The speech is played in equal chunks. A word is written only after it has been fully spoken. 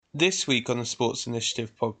This week on the Sports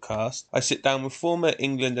Initiative podcast, I sit down with former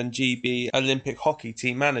England and GB Olympic hockey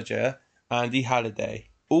team manager Andy Halliday.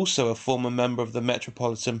 Also a former member of the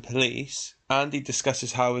Metropolitan Police, Andy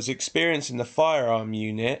discusses how his experience in the firearm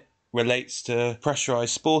unit relates to pressurised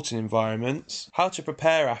sporting environments, how to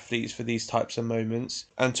prepare athletes for these types of moments,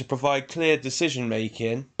 and to provide clear decision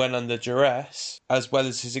making when under duress, as well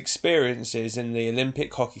as his experiences in the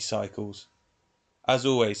Olympic hockey cycles. As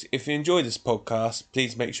always, if you enjoy this podcast,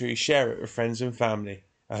 please make sure you share it with friends and family.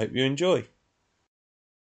 I hope you enjoy.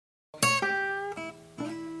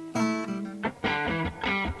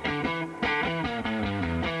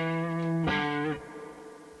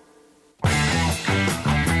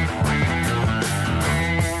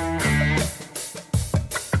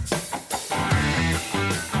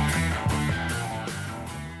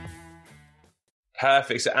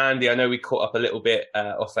 Perfect. So, Andy, I know we caught up a little bit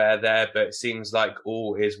off air there, but it seems like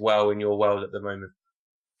all is well in your world at the moment.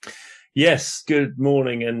 Yes. Good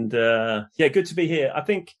morning, and good to be here. I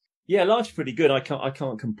think life's pretty good. I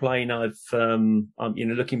can't complain. I'm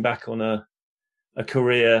looking back on a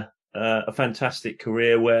career, a fantastic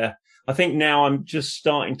career where I think now I'm just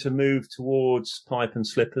starting to move towards pipe and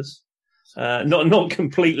slippers. Not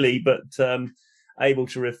completely, but able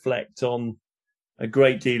to reflect on a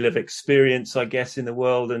great deal of experience, I guess, in the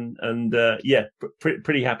world, and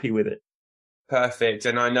pretty happy with it. Perfect.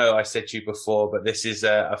 And I know I said to you before, but this is,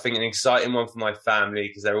 I think, an exciting one for my family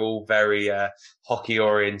because they're all very hockey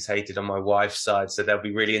orientated on my wife's side. So they'll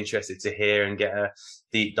be really interested to hear and get a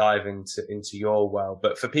deep dive into your world.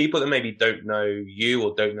 But for people that maybe don't know you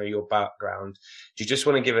or don't know your background, do you just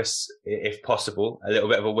want to give us, if possible, a little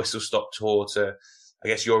bit of a whistle-stop tour to, I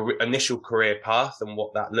guess, your initial career path and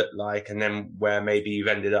what that looked like, and then where maybe you've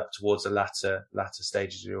ended up towards the latter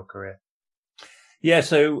stages of your career? Yeah,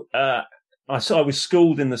 so I was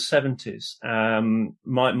schooled in the 70s.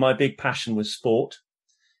 My big passion was sport.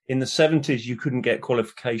 In the 70s, you couldn't get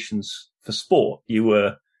qualifications for sport.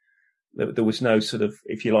 There was no sort of,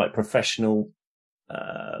 if you like, professional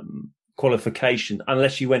qualification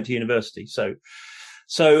unless you went to university. So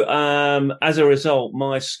as a result,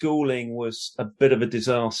 my schooling was a bit of a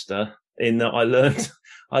disaster in that I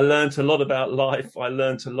learned a lot about life. I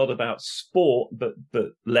learned a lot about sport, but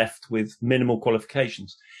left with minimal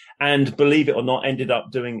qualifications. And believe it or not, ended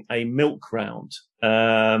up doing a milk round.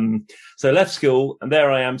 So left school, and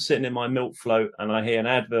there I am sitting in my milk float, and I hear an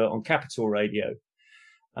advert on Capital Radio.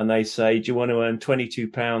 And they say, do you want to earn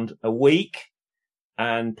 £22 a week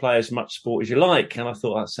and play as much sport as you like? And I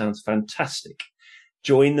thought, that sounds fantastic.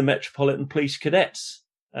 Join the Metropolitan Police Cadets.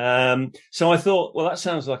 So I thought, well, that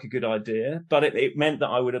sounds like a good idea, but it meant that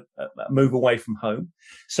I would move away from home.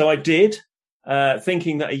 So I did,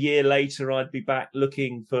 thinking that a year later I'd be back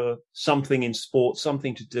looking for something in sport,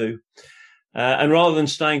 something to do. And rather than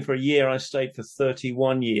staying for a year, I stayed for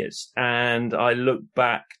 31 years. And I look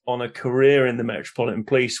back on a career in the Metropolitan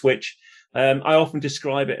Police, which I often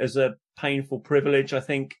describe it as a painful privilege. I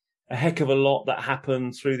think a heck of a lot that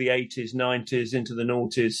happened through the 80s, 90s, into the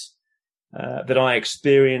noughties that I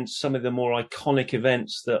experienced, some of the more iconic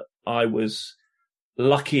events that I was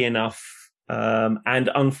lucky enough and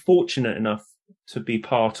unfortunate enough to be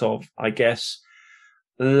part of, I guess,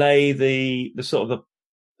 lay the sort of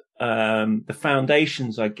the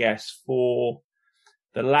foundations, I guess, for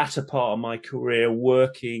the latter part of my career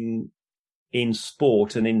working in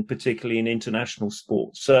sport, and in particularly in international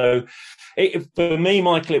sport. So for me,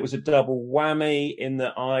 Michael, it was a double whammy in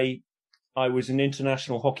that I was an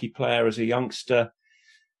international hockey player as a youngster.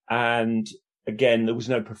 And again, there was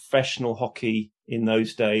no professional hockey in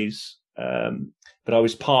those days. But I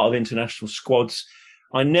was part of international squads.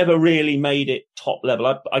 I never really made it top level.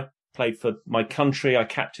 I played for my country. I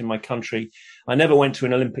captained my country. I never went to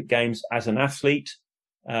an Olympic Games as an athlete.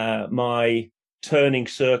 My turning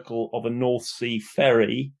circle of a North Sea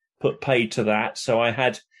ferry put paid to that. So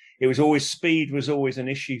speed was always an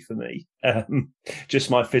issue for me, just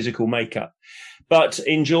my physical makeup, but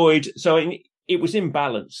enjoyed. So it was in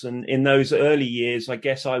balance. And in those early years, I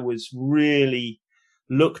guess I was really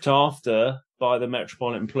looked after by the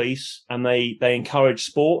Metropolitan Police, and they encouraged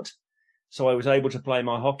sport. So I was able to play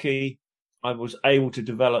my hockey. I was able to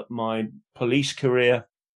develop my police career.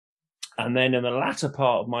 And then in the latter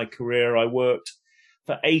part of my career, I worked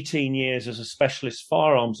for 18 years as a specialist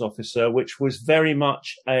firearms officer, which was very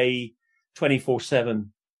much a 24/7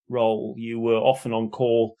 role. You were often on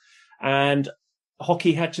call, and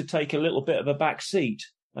hockey had to take a little bit of a back seat.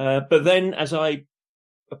 But then as I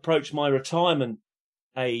approached my retirement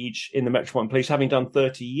age in the Metropolitan Police, having done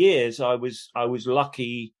 30 years, I was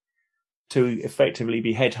lucky to effectively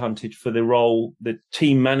be headhunted for the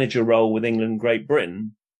team manager role with England and Great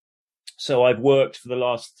Britain. So I've worked for the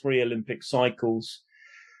last 3 Olympic cycles,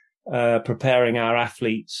 preparing our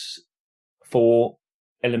athletes for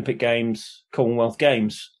Olympic Games, Commonwealth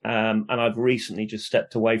Games, and I've recently just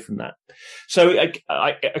stepped away from that. So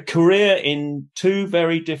a career in 2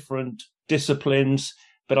 very different disciplines,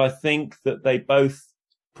 but I think that they both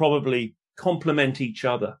probably complement each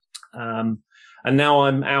other. And now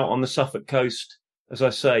I'm out on the Suffolk coast, as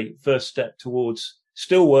I say, first step towards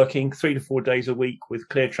still working 3 to 4 days a week with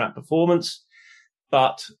Clear Track Performance,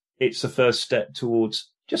 but it's the first step towards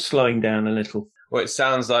just slowing down a little. Well, it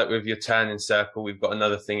sounds like with your turning circle, we've got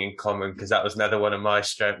another thing in common, because that was another one of my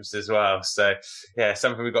strengths as well. So, yeah,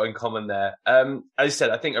 something we've got in common there. As I said,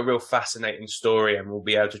 I think a real fascinating story, and we'll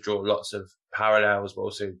be able to draw lots of parallels, but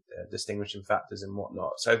also distinguishing factors and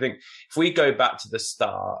whatnot. So I think if we go back to the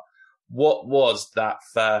start, what was that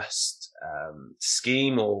first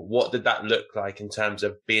scheme, or what did that look like in terms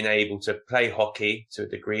of being able to play hockey to a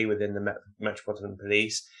degree within the Metropolitan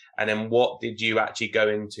Police? And then what did you actually go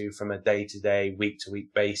into from a day-to-day,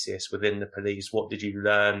 week-to-week basis within the police? What did you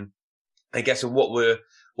learn? I guess, and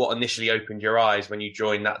what initially opened your eyes when you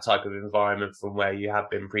joined that type of environment from where you had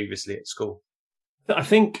been previously at school? I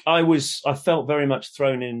think I felt very much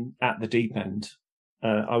thrown in at the deep end.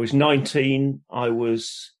 I was 19. I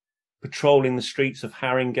was patrolling the streets of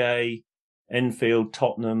Haringey, Enfield,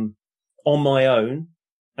 Tottenham on my own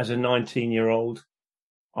as a 19-year-old.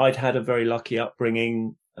 I'd had a very lucky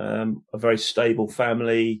upbringing, a very stable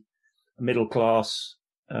family, middle class.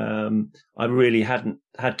 I really hadn't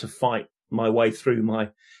had to fight my way through my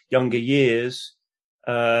younger years.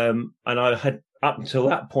 And I had, up until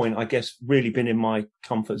that point, I guess, really been in my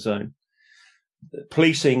comfort zone.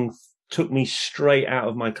 Policing took me straight out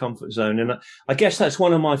of my comfort zone. And I guess that's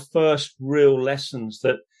one of my first real lessons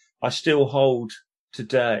that I still hold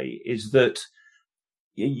today, is that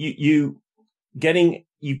you've got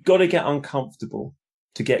to get uncomfortable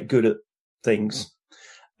to get good at things.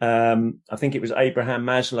 I think it was Abraham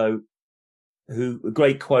Maslow a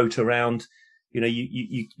great quote around,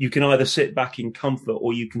 you can either sit back in comfort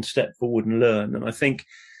or you can step forward and learn. And I think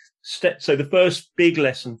so the first big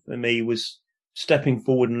lesson for me was stepping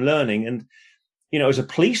forward and learning. And, as a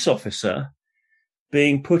police officer,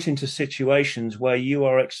 being put into situations where you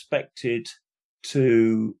are expected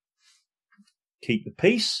to keep the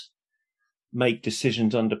peace, make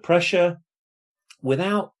decisions under pressure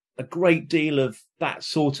without a great deal of that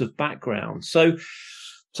sort of background. So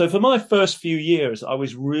for my first few years, I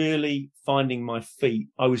was really finding my feet.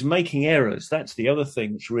 I was making errors. That's the other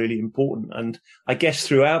thing that's really important. And I guess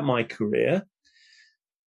throughout my career,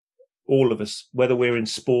 all of us, whether we're in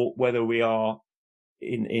sport, whether we are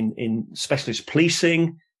in specialist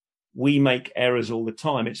policing, we make errors all the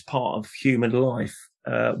time. It's part of human life.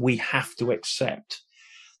 We have to accept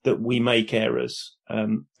that we make errors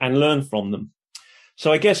and learn from them.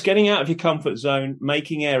 So I guess getting out of your comfort zone,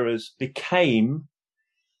 making errors became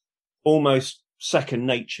almost second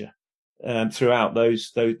nature throughout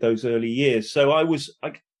those early years. So I was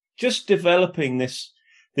just developing this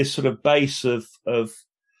sort of base of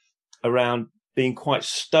around being quite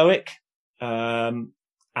stoic and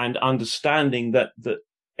understanding that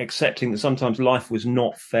accepting that sometimes life was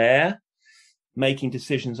not fair, making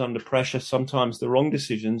decisions under pressure, sometimes the wrong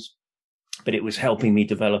decisions, but it was helping me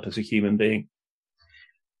develop as a human being.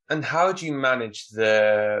 And how do you manage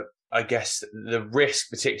the risk,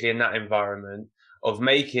 particularly in that environment, of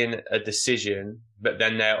making a decision, but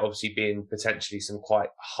then there obviously being potentially some quite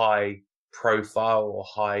high profile or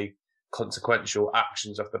high consequential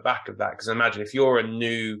actions off the back of that? Because I imagine if you're a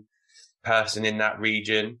new person in that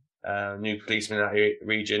region, new policeman in that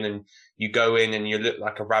region, and you go in and you look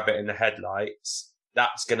like a rabbit in the headlights,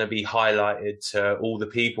 that's going to be highlighted to all the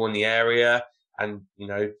people in the area. And,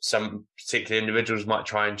 some particular individuals might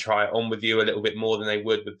try it on with you a little bit more than they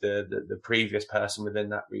would with the previous person within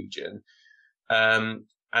that region. And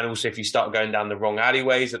also, if you start going down the wrong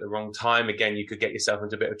alleyways at the wrong time, again, you could get yourself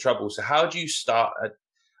into a bit of trouble. So how do you start,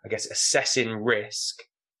 assessing risk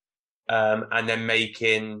and then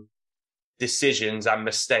making decisions and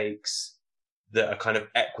mistakes that are kind of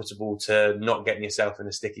equitable to not getting yourself in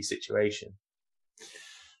a sticky situation?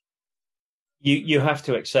 You have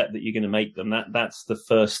to accept that you're going to make them. That's the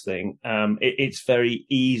first thing. It's very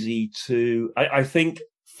easy to, I think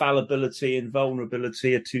fallibility and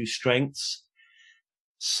vulnerability are 2 strengths.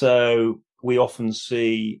 So we often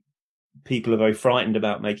see people are very frightened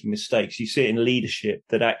about making mistakes. You see it in leadership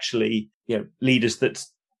that actually, leaders that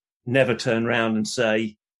never turn around and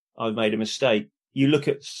say, I've made a mistake. You look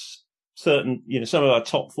at certain, some of our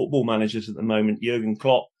top football managers at the moment, Jurgen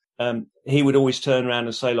Klopp, he would always turn around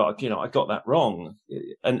and say, I got that wrong.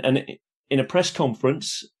 And in a press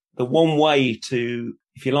conference, the one way to,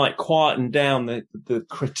 if you like, quieten down the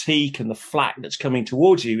critique and the flack that's coming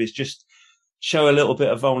towards you is just show a little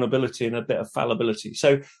bit of vulnerability and a bit of fallibility.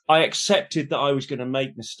 So I accepted that I was going to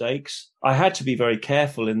make mistakes. I had to be very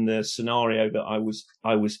careful in the scenario that I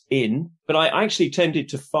was in, but I actually tended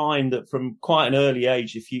to find that from quite an early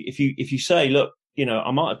age, if you say, look,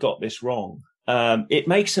 I might have got this wrong, it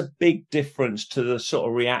makes a big difference to the sort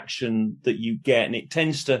of reaction that you get, and it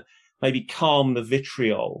tends to maybe calm the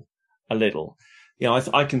vitriol a little.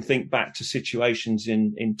 I can think back to situations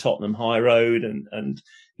in Tottenham High Road and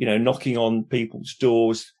knocking on people's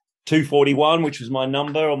doors, 241, which was my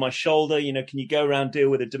number on my shoulder. Can you go around, deal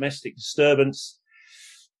with a domestic disturbance?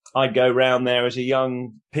 I'd go round there as a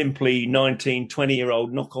young, pimply 19,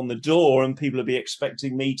 20-year-old, knock on the door, and people would be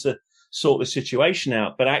expecting me to sort the situation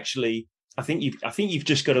out. But actually, I think you've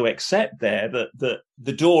just got to accept there that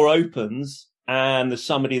the door opens and there's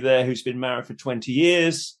somebody there who's been married for 20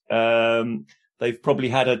 years. They've probably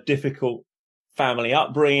had a difficult family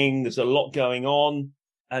upbringing. There's a lot going on.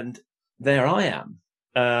 And there I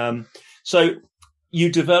am. So you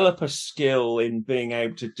develop a skill in being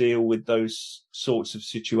able to deal with those sorts of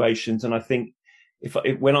situations. And I think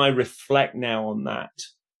when I reflect now on that,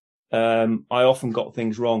 I often got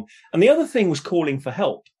things wrong. And the other thing was calling for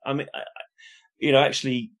help. I mean,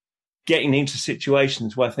 actually getting into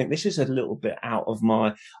situations where I think this is a little bit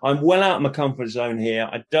I'm well out of my comfort zone here.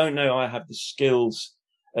 I don't know I have the skills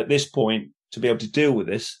at this point to be able to deal with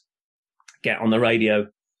this. Get on the radio,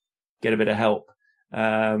 get a bit of help.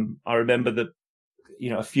 I remember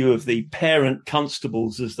a few of the parent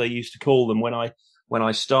constables, as they used to call them when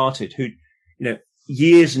I started, who,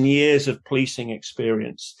 years and years of policing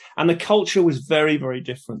experience. And the culture was very, very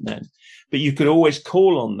different then, but you could always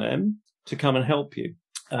call on them to come and help you.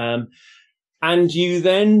 And you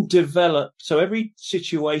then develop, so every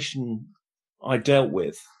situation I dealt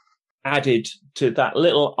with added to that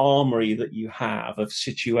little armory that you have of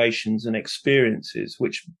situations and experiences,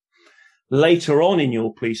 which later on in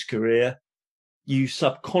your police career, you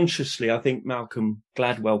subconsciously, I think Malcolm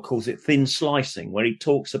Gladwell calls it thin slicing, where he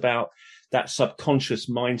talks about that subconscious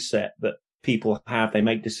mindset that people have. They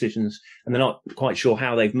make decisions and they're not quite sure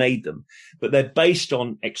how they've made them, but they're based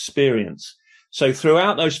on experience. So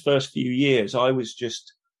throughout those first few years, I was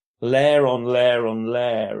just layer on layer on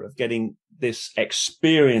layer of getting this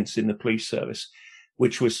experience in the police service,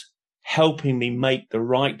 which was helping me make the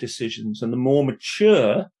right decisions. And the more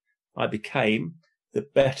mature I became, the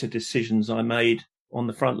better decisions I made on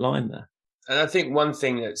the front line there. And I think one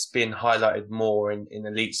thing that's been highlighted more in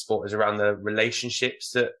elite sport is around the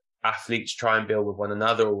relationships that athletes try and build with one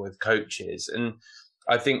another or with coaches. And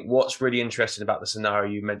I think what's really interesting about the scenario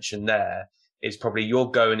you mentioned there is probably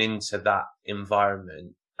you're going into that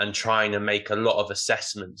environment and trying to make a lot of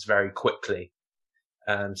assessments very quickly.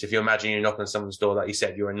 So if you imagine you knock on someone's door, like you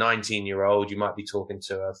said, you're a 19-year-old, you might be talking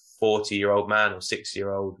to a 40-year-old man or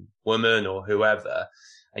 60-year-old woman or whoever,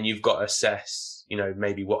 and you've got to assess,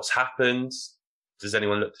 maybe what's happened. Does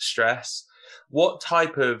anyone look distressed? What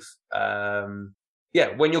type of,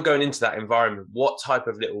 when you're going into that environment, what type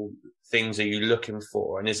of little things are you looking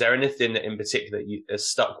for? And is there anything that in particular has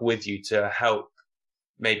stuck with you to help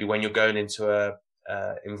maybe when you're going into a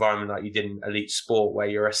environment like you did in elite sport, where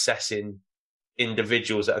you're assessing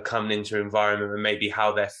individuals that are coming into an environment and maybe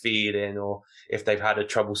how they're feeling, or if they've had a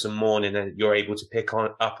troublesome morning, and you're able to pick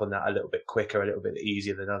up on that a little bit quicker, a little bit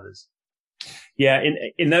easier than others? Yeah,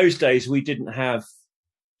 in those days, we didn't have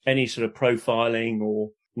any sort of profiling,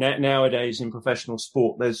 or nowadays in professional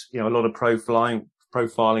sport, there's a lot of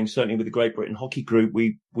profiling. Certainly with the Great Britain Hockey Group,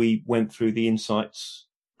 we went through the Insights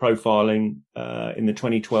profiling in the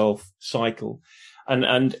 2012 cycle.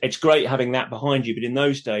 And it's great having that behind you. But in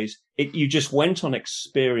those days, you just went on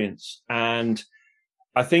experience. And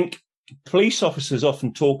I think police officers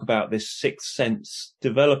often talk about this sixth sense,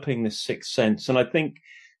 developing this sixth sense. And I think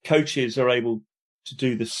coaches are able to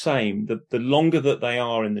do the same. The longer that they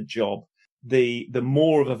are in the job, the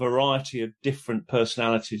more of a variety of different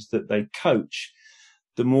personalities that they coach,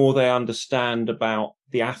 the more they understand about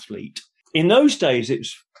the athlete. In those days,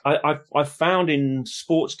 I found in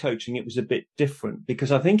sports coaching, it was a bit different,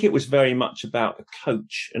 because I think it was very much about the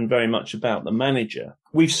coach and very much about the manager.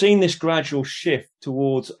 We've seen this gradual shift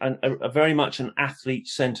towards a very much an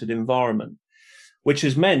athlete-centered environment, which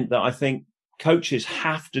has meant that I think coaches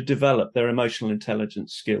have to develop their emotional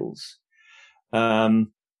intelligence skills.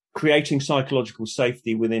 Creating psychological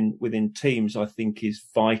safety within teams, I think, is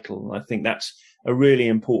vital. I think that's a really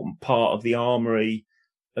important part of the armory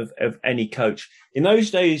of any coach. In those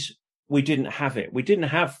days, we didn't have it. We didn't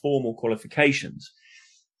have formal qualifications.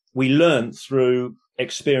 We learned through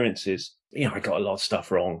experiences. I got a lot of stuff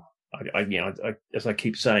wrong. as I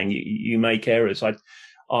keep saying, you make errors.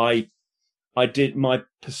 I did, my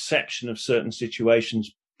perception of certain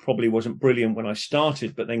situations probably wasn't brilliant when I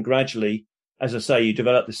started, but then gradually, as I say, you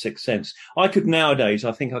develop the sixth sense. I think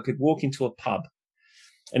I could walk into a pub,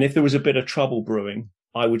 and if there was a bit of trouble brewing,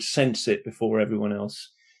 I would sense it before everyone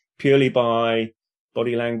else, purely by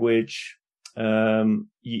body language.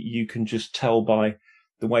 You can just tell by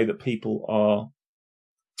the way that people are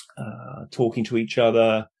talking to each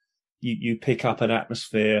other. You pick up an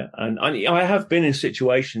atmosphere. And I have been in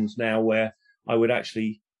situations now where I would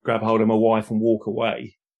actually grab hold of my wife and walk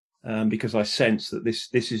away, because I sense that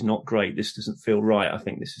this is not great. This doesn't feel right. I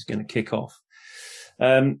think this is going to kick off.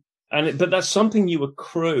 But that's something you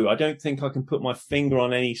accrue. I don't think I can put my finger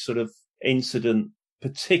on any sort of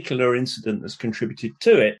particular incident that's contributed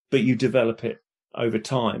to it, but you develop it over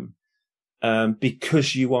time,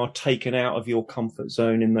 because you are taken out of your comfort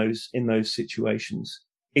zone in those situations.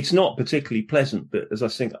 It's not particularly pleasant, but as I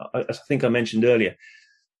think I mentioned earlier,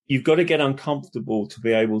 you've got to get uncomfortable to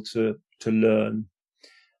be able to learn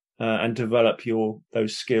and develop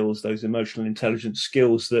those skills, those emotional intelligence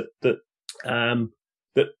skills that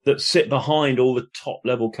sit behind all the top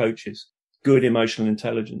level coaches. Good emotional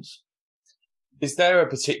intelligence. Is there a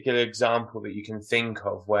particular example that you can think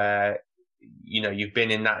of where, you've been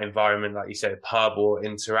in that environment, like you said, a pub or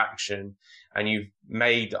interaction, and you've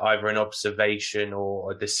made either an observation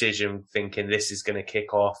or a decision thinking this is going to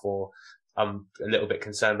kick off, or I'm a little bit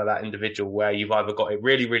concerned about that individual, where you've either got it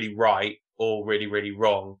really, really right or really, really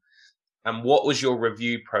wrong? And what was your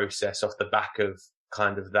review process off the back of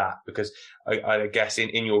kind of that? Because I guess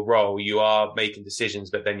in your role, you are making decisions,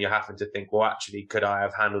 but then you're having to think, well, actually, could I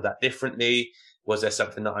have handled that differently? Was there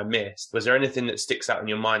something that I missed? Was there anything that sticks out in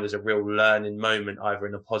your mind as a real learning moment, either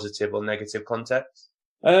in a positive or negative context?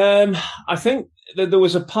 I think that there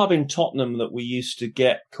was a pub in Tottenham that we used to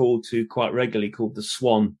get called to quite regularly, called the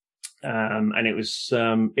Swan. And it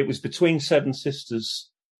was between Seven Sisters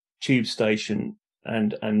Tube Station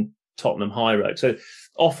and Tottenham High Road. So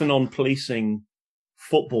often on policing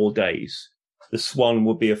football days, the Swan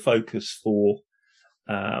would be a focus for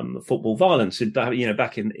football violence,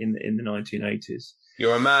 back in the 1980s.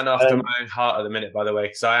 You're a man after my own heart at the minute, by the way,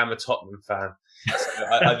 because I am a Tottenham fan.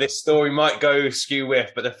 So this story might go skew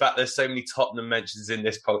with, but the fact there's so many Tottenham mentions in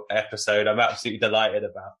this episode, I'm absolutely delighted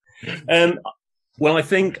about. Well, I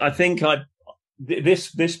think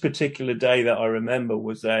this particular day that I remember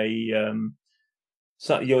was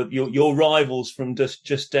your rivals from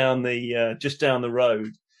just down the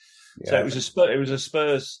road. Yeah. So it was a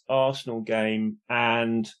Spurs Arsenal game,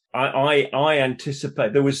 and I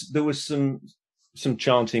anticipate there was some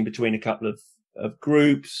chanting between a couple of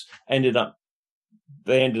groups. They ended up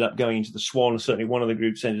going into the Swan. Certainly, one of the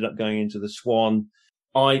groups ended up going into the Swan.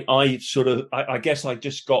 I guess I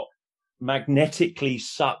just got magnetically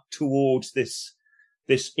sucked towards this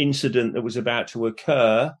incident that was about to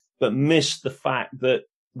occur, but missed the fact that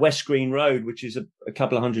West Green Road, which is a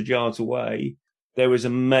couple of hundred yards away, there was a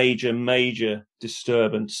major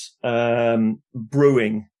disturbance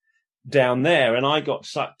brewing down there. And I got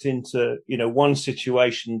sucked into, one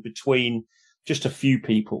situation between just a few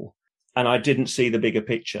people, and I didn't see the bigger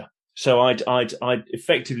picture. So I'd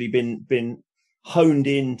effectively been honed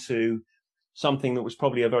into something that was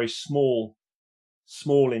probably a very small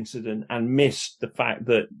incident, and missed the fact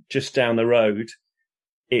that just down the road,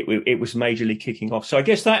 it was majorly kicking off. So I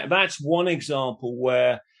guess that's one example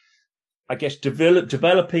where I guess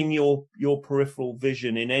developing your peripheral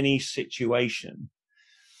vision in any situation,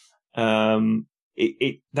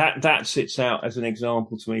 that sits out as an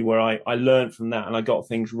example to me, where I learned from that, and I got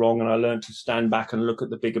things wrong, and I learned to stand back and look at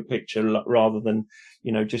the bigger picture rather than,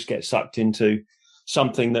 just get sucked into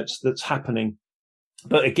something that's happening.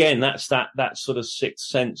 But again, that's that sort of sixth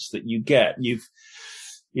sense that you get.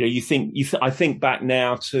 I think back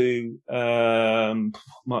now to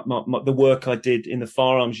the work I did in the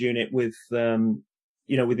firearms unit with the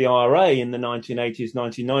IRA in the 1980s,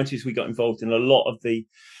 1990s. We got involved in a lot of the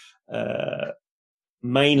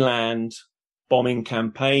mainland bombing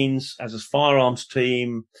campaigns. As a firearms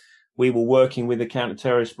team, we were working with the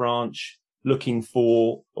counter-terrorist branch, looking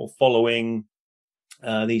for or following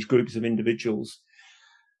these groups of individuals.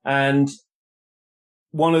 And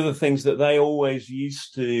one of the things that they always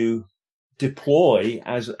used to deploy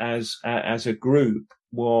as a group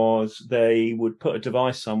was they would put a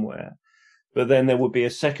device somewhere, but then there would be a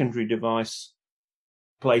secondary device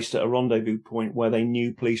placed at a rendezvous point where they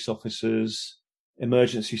knew police officers,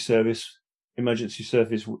 emergency services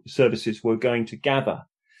were going to gather.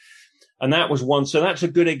 And that was one. So that's a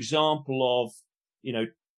good example of,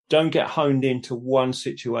 don't get honed into one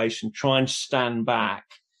situation, try and stand back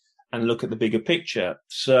and look at the bigger picture.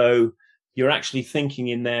 So you're actually thinking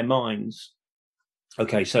in their minds,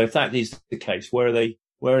 okay, so if that is the case, where are they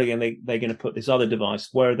going to put this other device?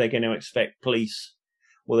 Where are they going to expect police?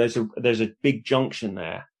 Well, there's a big junction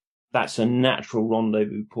there. That's a natural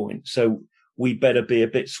rendezvous point. So we better be a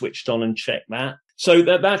bit switched on and check that. So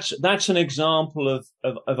that's an example of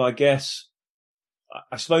I guess,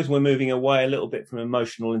 I suppose we're moving away a little bit from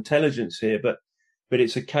emotional intelligence here, but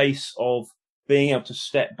it's a case of being able to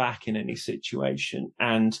step back in any situation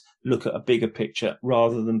and look at a bigger picture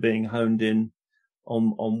rather than being honed in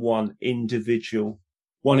on one individual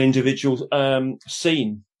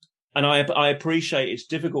scene. And I appreciate it's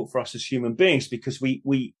difficult for us as human beings because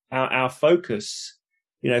our focus,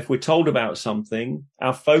 if we're told about something,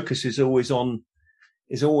 our focus is always on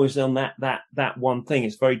that one thing.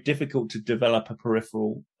 It's very difficult to develop a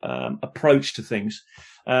peripheral approach to things.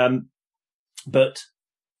 But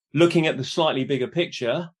looking at the slightly bigger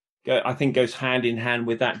picture, I think goes hand in hand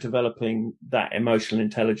with that developing that emotional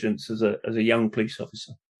intelligence as a young police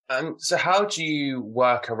officer. So how do you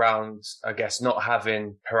work around, I guess, not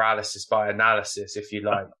having paralysis by analysis, if you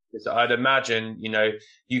like? Because I'd imagine,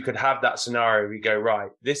 you could have that scenario where you go, right,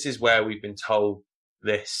 this is where we've been told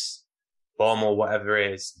this bomb or whatever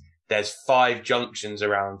it is. There's 5 junctions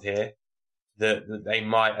around here that they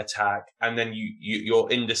might attack. And then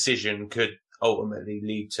your indecision could ultimately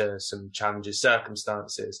lead to some challenging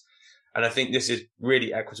circumstances. And I think this is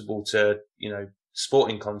really equitable to,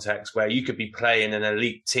 sporting context where you could be playing an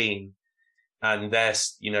elite team and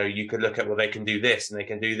there's, you could look at, well, they can do this and they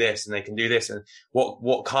can do this and they can do this. And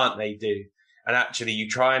what can't they do? And actually you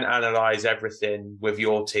try and analyze everything with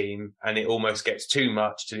your team and it almost gets too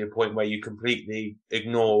much to the point where you completely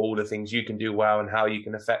ignore all the things you can do well and how you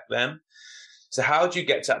can affect them. So how do you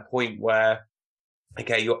get to that point where,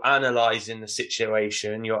 okay, you're analyzing the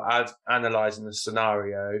situation, you're analyzing the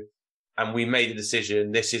scenario, and we made a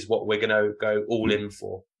decision, this is what we're going to go all in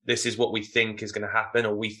for. This is what we think is going to happen,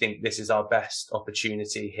 or we think this is our best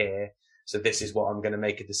opportunity here. So this is what I'm going to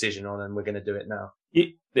make a decision on, and we're going to do it now.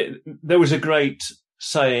 There was a great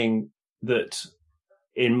saying that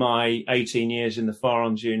in my 18 years in the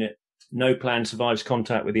firearms unit, no plan survives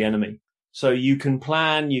contact with the enemy. So you can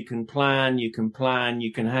plan, you can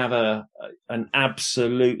have an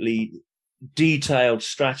absolutely detailed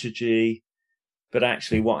strategy. But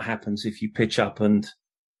actually what happens if you pitch up and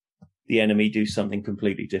the enemy do something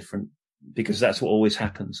completely different? Because that's what always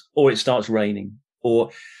happens. Or it starts raining, or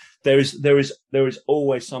there is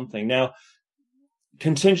always something. Now,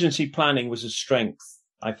 contingency planning was a strength,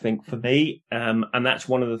 I think, for me. And that's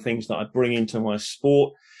one of the things that I bring into my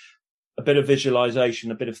sport. A bit of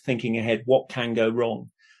visualization, a bit of thinking ahead. What can go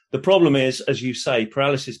wrong? The problem is, as you say,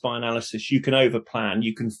 paralysis by analysis. You can overplan.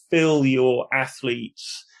 You can fill your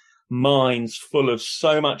athletes' minds full of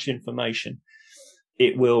so much information.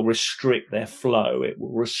 It will restrict their flow. It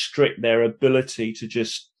will restrict their ability to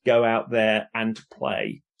just go out there and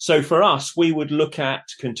play. So for us, we would look at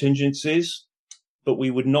contingencies, but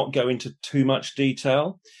we would not go into too much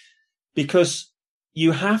detail because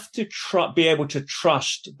you have to be able to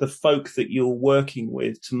trust the folk that you're working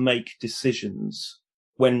with to make decisions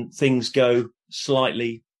when things go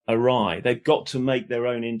slightly awry. They've got to make their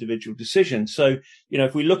own individual decisions. So,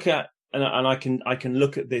 if we look at, and I can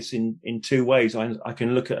look at this in 2 ways. I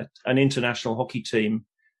can look at an international hockey team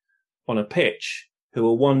on a pitch who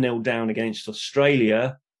are 1-0 down against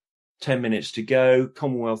Australia, 10 minutes to go,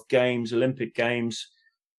 Commonwealth Games, Olympic Games.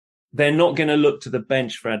 They're not going to look to the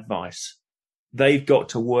bench for advice. They've got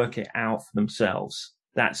to work it out for themselves.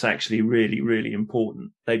 That's actually really, really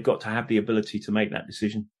important. They've got to have the ability to make that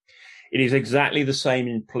decision. It is exactly the same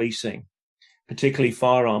in policing, particularly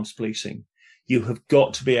firearms policing. You have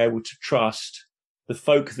got to be able to trust the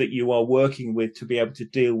folk that you are working with to be able to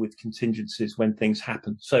deal with contingencies when things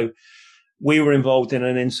happen. So we were involved in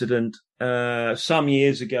an incident some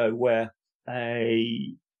years ago where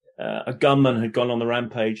a gunman had gone on the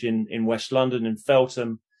rampage in West London, in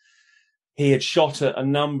Feltham. He had shot at a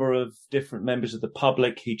number of different members of the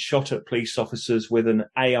public. He'd shot at police officers with an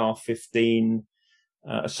AR-15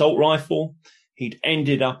 assault rifle. He'd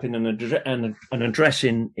ended up in an address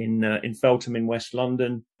in Feltham in West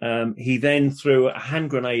London. He then threw a hand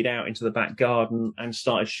grenade out into the back garden and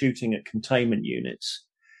started shooting at containment units.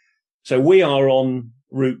 So we are en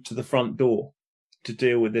route to the front door to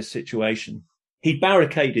deal with this situation. He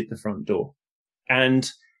barricaded the front door, and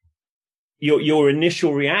your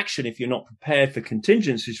initial reaction, if you're not prepared for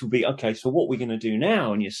contingencies, will be, okay, so what are we going to do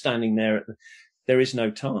now? And you're standing there there is no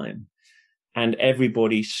time. And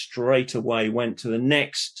everybody straight away went to the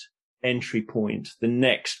next entry point, the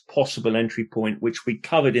next possible entry point, which we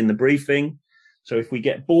covered in the briefing. So if we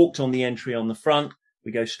get balked on the entry on the front,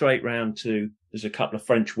 we go straight round to, there's a couple of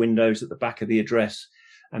French windows at the back of the address,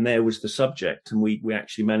 and there was the subject, and we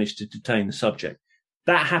actually managed to detain the subject.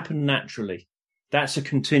 That happened naturally. That's a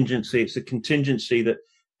contingency. It's a contingency that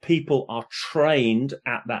people are trained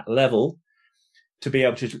at that level to be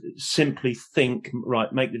able to simply think,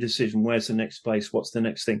 right, make the decision, where's the next place, what's the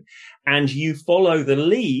next thing? And you follow the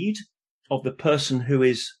lead of the person who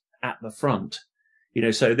is at the front.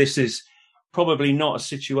 So this is probably not a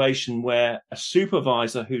situation where a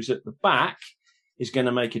supervisor who's at the back is going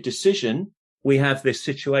to make a decision. We have this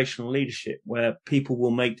situational leadership where people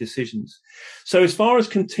will make decisions. So as far as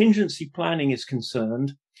contingency planning is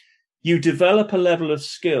concerned, you develop a level of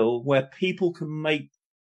skill where people can make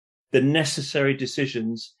the necessary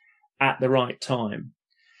decisions at the right time.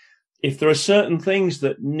 If there are certain things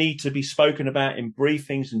that need to be spoken about in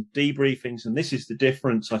briefings and debriefings, and this is the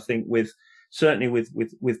difference, I think, certainly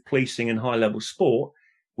with policing and high level sport,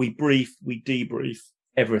 we brief, we debrief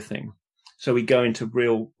everything. So we go into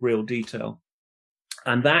real detail.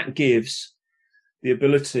 And that gives the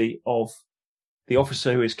ability of the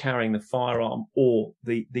officer who is carrying the firearm or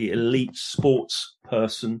the elite sports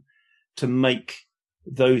person to make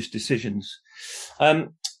those decisions. It's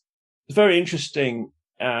very interesting.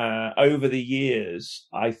 Over the years,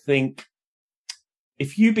 I think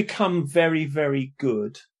if you become very, very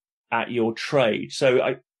good at your trade,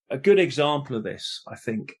 so a good example of this, I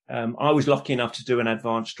think, I was lucky enough to do an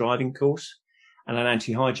advanced driving course and an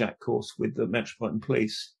anti-hijack course with the Metropolitan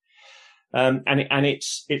Police. And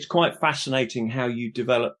it's quite fascinating how you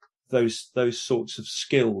develop those sorts of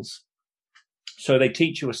skills. So they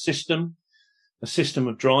teach you a system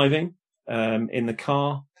of driving, in the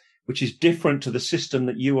car, which is different to the system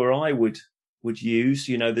that you or I would use.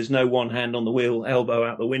 There's no one hand on the wheel, elbow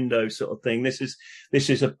out the window sort of thing. This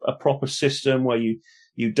is a proper system where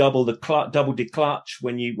you double declutch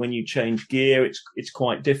when you change gear. It's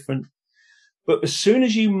quite different. But as soon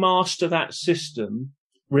as you master that system,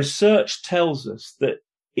 research tells us that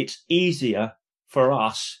it's easier for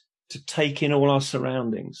us to take in all our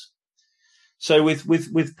surroundings. So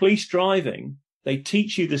with police driving, they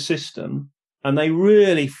teach you the system and they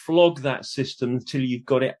really flog that system until you've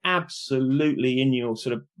got it absolutely in your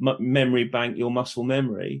sort of memory bank, your muscle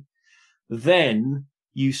memory. Then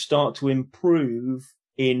you start to improve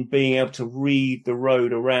in being able to read the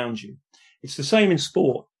road around you. It's the same in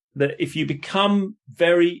sport, that if you become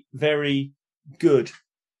very, very good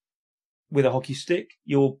with a hockey stick,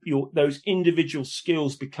 those individual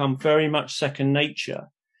skills become very much second nature.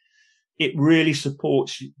 It really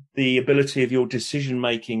supports the ability of your decision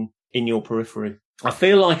making in your periphery. I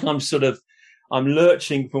feel like I'm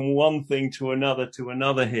lurching from one thing to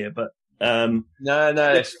another here, but no,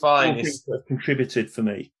 it's fine. It's contributed for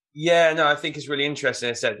me. Yeah, no, I think it's really interesting.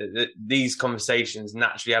 I said that these conversations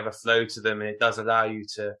naturally have a flow to them, and it does allow you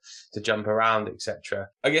to jump around, etc.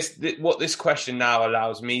 I guess what this question now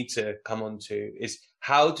allows me to come on to is,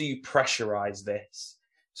 how do you pressurize this?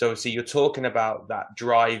 So obviously you're talking about that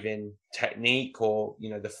driving technique, or,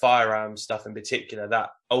 the firearm stuff in particular, that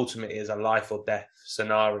ultimately is a life or death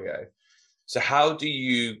scenario. So how do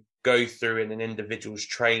you go through in an individual's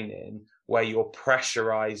training where you're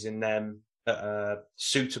pressurizing them at a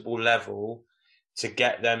suitable level to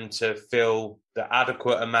get them to feel the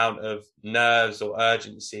adequate amount of nerves or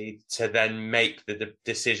urgency to then make the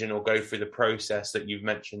decision or go through the process that you've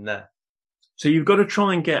mentioned there? So you've got to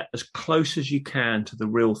try and get as close as you can to the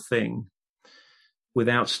real thing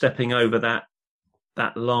without stepping over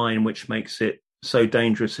that line, which makes it so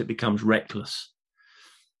dangerous it becomes reckless.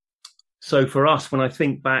 So for us, when I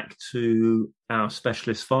think back to our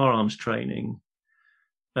specialist firearms training,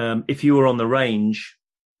 if you were on the range,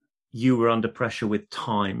 you were under pressure with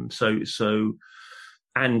time.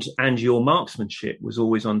 And your marksmanship was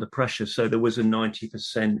always under pressure. So there was a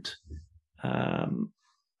 90%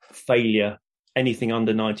 failure, anything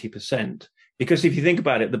under 90%. Because if you think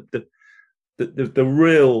about it,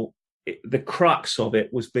 the crux of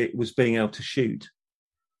it was being able to shoot.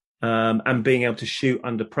 And being able to shoot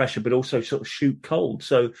under pressure, but also sort of shoot cold.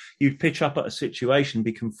 So you'd pitch up at a situation,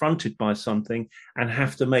 be confronted by something, and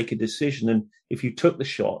have to make a decision. And if you took the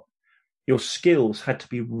shot, your skills had to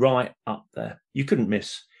be right up there. You couldn't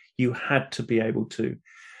miss. You had to be able to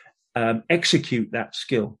execute that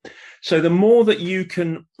skill. So the more that you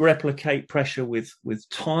can replicate pressure with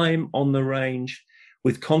time on the range,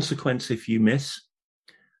 with consequence if you miss.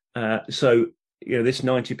 This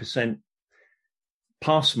 90%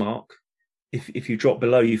 pass mark, if you drop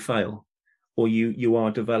below, you fail, or you are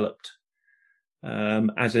developed.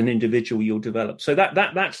 As an individual, you'll develop. So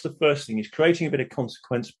that's the first thing, is creating a bit of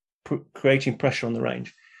consequence, creating pressure on the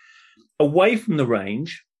range. away from the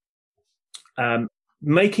range,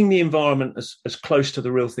 making the environment as close to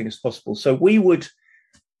the real thing as possible. So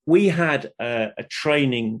we had a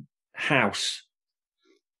training house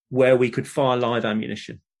where we could fire live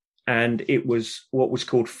ammunition, and it was what was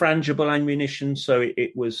called frangible ammunition. So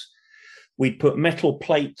we'd put metal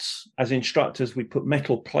plates as instructors. We'd put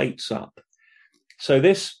metal plates up. So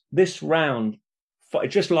this round,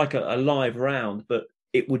 just like a live round, but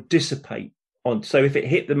it would dissipate on. So if it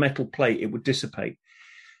hit the metal plate, it would dissipate.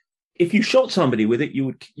 If you shot somebody with it,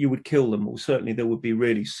 you would kill them, or certainly there would be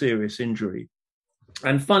really serious injury.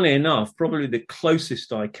 And funny enough, probably the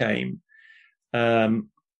closest I came to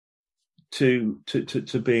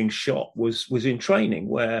being shot was in training,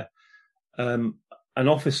 where an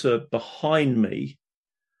officer behind me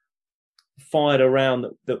fired a round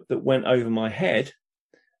that went over my head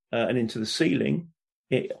and into the ceiling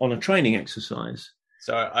on a training exercise.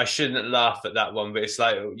 So I shouldn't laugh at that one, but it's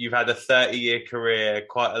like you've had a 30-year career,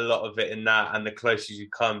 quite a lot of it in that, and the closest you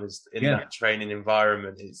come is in that training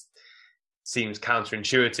environment. It seems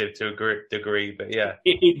counterintuitive to a degree, but yeah.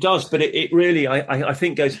 It does, but it really, I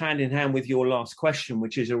think, goes hand in hand with your last question,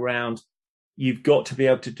 which is around you've got to be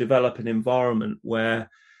able to develop an environment where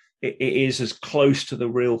it is as close to the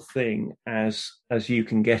real thing as you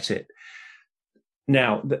can get it.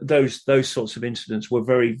 Now, those sorts of incidents were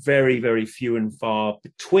very, very, very few and far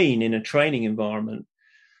between in a training environment.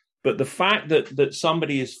 But the fact that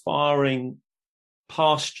somebody is firing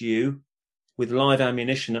past you with live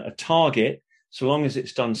ammunition at a target, so long as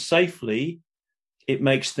it's done safely, it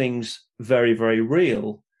makes things very, very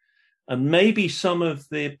real. And maybe some of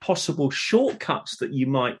the possible shortcuts that you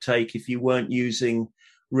might take if you weren't using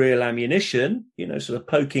real ammunition, sort of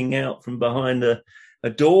poking out from behind a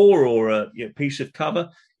door or a piece of cover,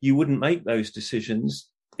 you wouldn't make those decisions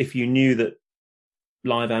if you knew that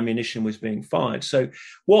live ammunition was being fired. So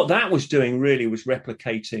what that was doing really was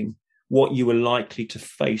replicating what you were likely to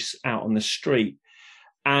face out on the street.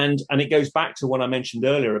 And it goes back to what I mentioned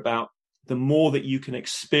earlier about the more that you can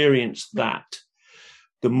experience that,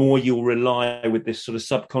 the more you'll rely with this sort of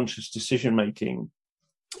subconscious decision-making,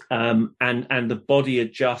 and the body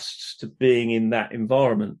adjusts to being in that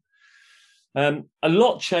environment. A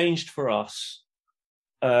lot changed for us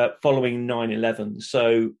following 9/11.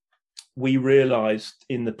 So we realized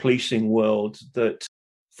in the policing world that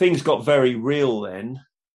things got very real then,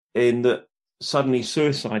 in that suddenly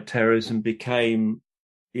suicide terrorism became,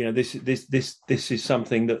 this is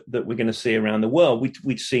something that we're going to see around the world.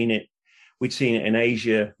 We'd seen it in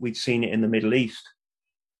Asia, we'd seen it in the Middle East,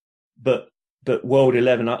 but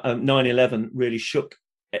 9/11 really shook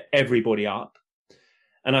everybody up.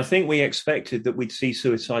 And I think we expected that we'd see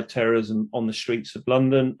suicide terrorism on the streets of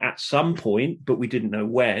London at some point, but we didn't know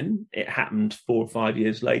when. It happened 4 or 5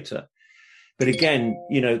 years later. But again,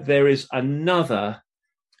 there is another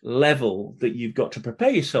level that you've got to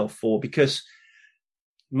prepare yourself for, because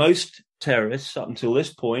most terrorists up until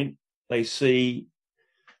this point, they see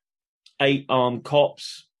 8 armed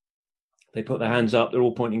cops, they put their hands up, they're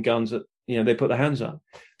all pointing guns at, they put their hands up.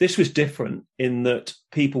 This was different in that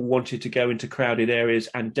people wanted to go into crowded areas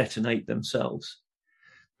and detonate themselves.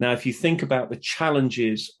 Now, if you think about the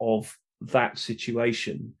challenges of that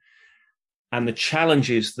situation and the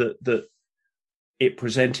challenges that it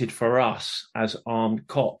presented for us as armed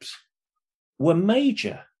cops, were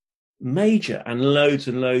major, and loads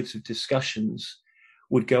of discussions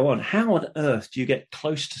would go on. How on earth do you get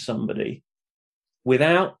close to somebody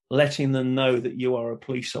without letting them know that you are a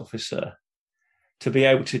police officer, to be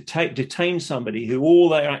able to detain somebody who all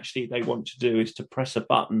they want to do is to press a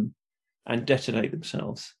button and detonate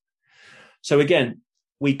themselves? So again,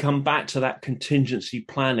 we come back to that contingency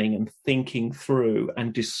planning and thinking through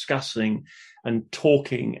and discussing and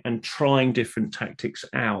talking and trying different tactics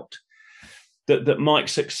out that might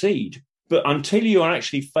succeed. But until you are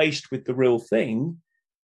actually faced with the real thing,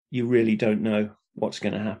 you really don't know what's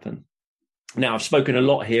going to happen. Now, I've spoken a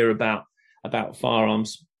lot here about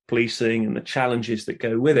firearms policing and the challenges that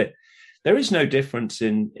go with it. There is no difference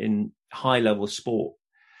in high-level sport.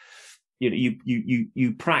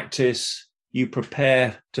 You practice, you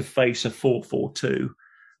prepare to face a 4-4-2,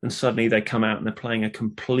 and suddenly they come out and they're playing a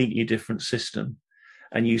completely different system.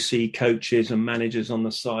 And you see coaches and managers on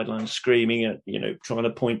the sideline screaming at, trying to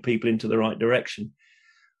point people into the right direction.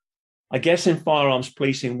 I guess in firearms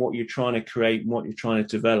policing, what you're trying to create and what you're trying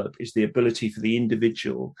to develop is the ability for the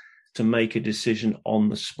individual to make a decision on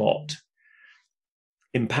the spot,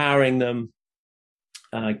 empowering them,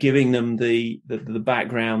 giving them the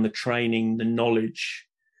background, the training, the knowledge,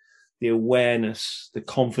 the awareness, the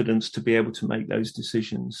confidence to be able to make those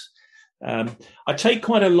decisions. I take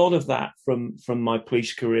quite a lot of that from my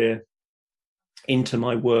police career into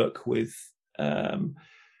my work with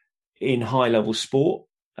in high level sport,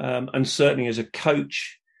 and certainly as a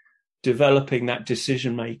coach, developing that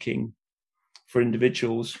decision making for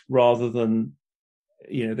individuals rather than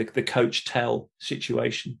the coach tell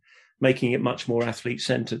situation, making it much more athlete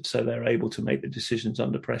centered so they're able to make the decisions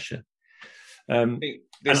under pressure. I think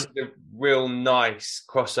this is a real nice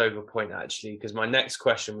crossover point, actually, because my next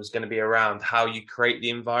question was going to be around how you create the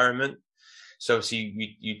environment. So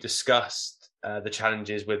obviously you discussed the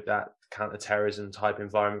challenges with that counter-terrorism type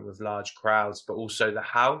environment with large crowds, but also the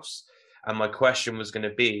house. And my question was going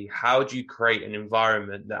to be, how do you create an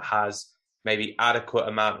environment that has maybe adequate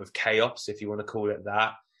amount of chaos, if you want to call it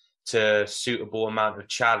that, to suitable amount of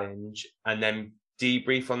challenge, and then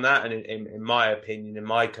debrief on that? And in my opinion, in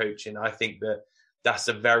my coaching, I think that that's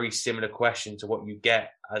a very similar question to what you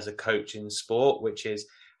get as a coach in sport, which is,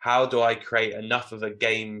 how do I create enough of a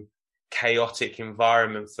game chaotic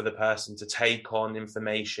environment for the person to take on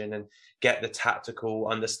information and get the tactical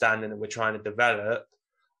understanding that we're trying to develop,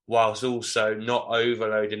 whilst also not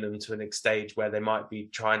overloading them to an stage where they might be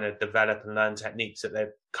trying to develop and learn techniques that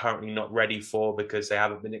they're currently not ready for because they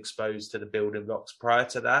haven't been exposed to the building blocks prior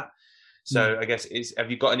to that. So I guess,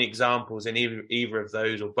 have you got any examples in either of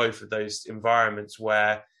those or both of those environments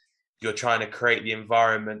where you're trying to create the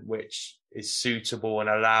environment which is suitable and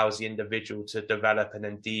allows the individual to develop and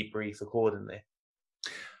then debrief accordingly?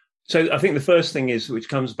 So I think the first thing is, which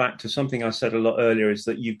comes back to something I said a lot earlier, is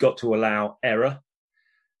that you've got to allow error.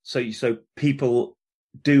 So people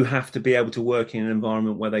do have to be able to work in an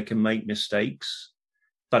environment where they can make mistakes,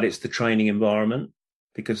 but it's the training environment,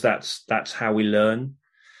 because that's how we learn.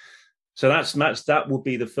 So that would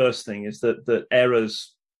be the first thing, is that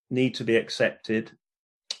errors need to be accepted,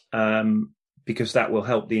 because that will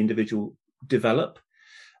help the individual develop.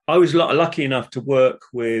 I was lucky enough to work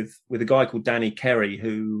with a guy called Danny Kerry,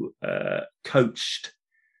 who coached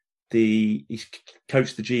the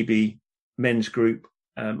GB men's group.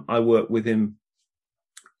 I worked with him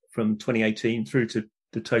from 2018 through to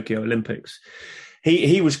the Tokyo Olympics.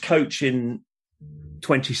 He was coaching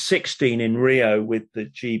 2016 in Rio with the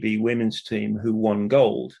GB women's team, who won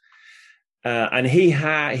gold, and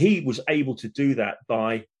he was able to do that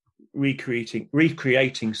by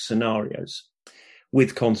recreating scenarios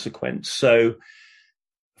with consequence. So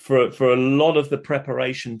for a lot of the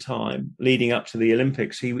preparation time leading up to the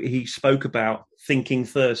Olympics, he spoke about thinking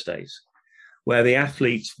Thursdays, where the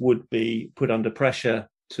athletes would be put under pressure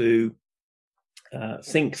to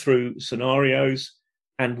think through scenarios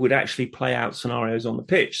and would actually play out scenarios on the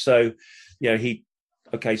pitch. So,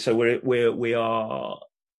 so we are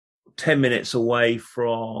 10 minutes away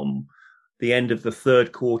from the end of the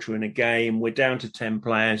third quarter in a game. We're down to 10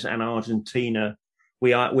 players, and Argentina,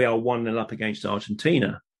 we are 1-0 up against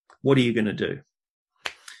Argentina. What are you going to do?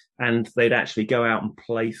 And they'd actually go out and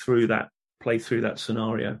play through that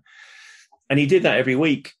scenario. And he did that every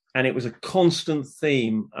week. And it was a constant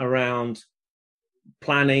theme around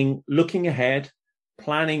planning, looking ahead,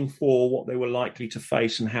 planning for what they were likely to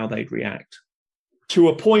face and how they'd react, to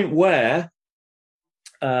a point where,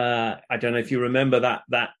 I don't know if you remember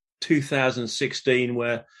that 2016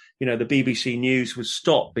 where, the BBC News was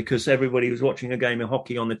stopped because everybody was watching a game of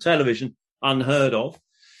hockey on the television, unheard of.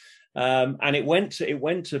 And it went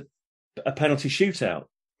to a penalty shootout.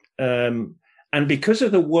 And because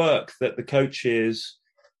of the work that the coaches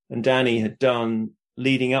and Danny had done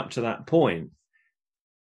leading up to that point,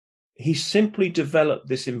 he simply developed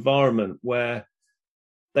this environment where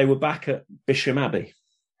they were back at Bisham Abbey.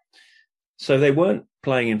 So they weren't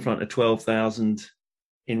playing in front of 12,000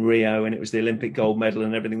 in Rio, and it was the Olympic gold medal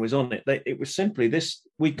and everything was on it. It was simply this.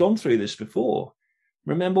 We'd gone through this before.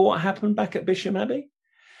 Remember what happened back at Bisham Abbey?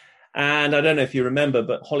 And I don't know if you remember,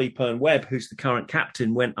 but Holly Pern-Webb, who's the current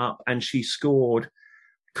captain, went up and she scored,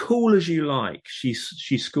 cool as you like. She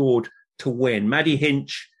scored to win. Maddie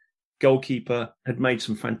Hinch, goalkeeper, had made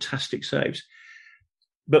some fantastic saves.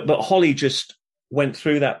 But Holly just went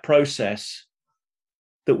through that process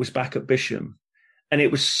that was back at Bisham. And it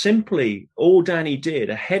was simply, all Danny did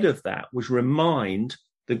ahead of that was remind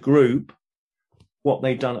the group what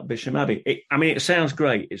they'd done at Bisham Abbey. It sounds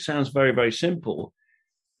great. It sounds very, very simple.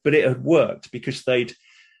 But it had worked because they'd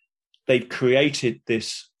created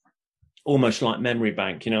this almost like memory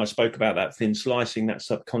bank. I spoke about that thin slicing, that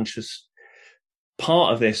subconscious.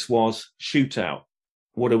 Part of this was shootout.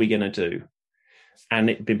 What are we going to do? And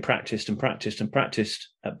it'd been practiced and practiced and practiced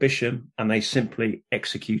at Bisham, and they simply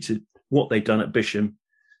executed what they'd done at Bisham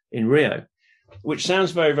in Rio, which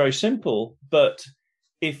sounds very, very simple. But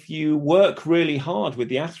if you work really hard with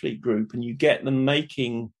the athlete group and you get them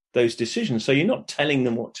making those decisions. So you're not telling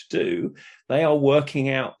them what to do. They are working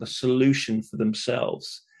out the solution for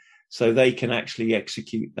themselves so they can actually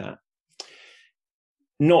execute that.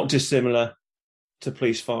 Not dissimilar to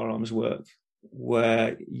police firearms work,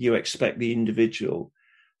 where you expect the individual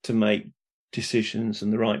to make decisions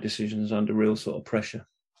and the right decisions under real sort of pressure.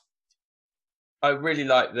 I really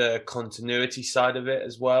like the continuity side of it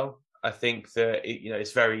as well. I think that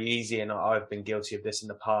it's very easy, and I've been guilty of this in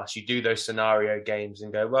the past. You do those scenario games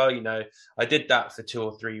and go, well, I did that for 2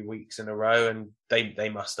 or 3 weeks in a row, and they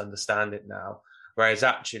must understand it now. Whereas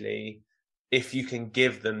actually, if you can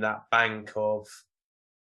give them that bank of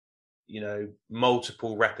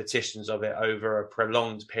multiple repetitions of it over a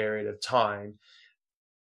prolonged period of time,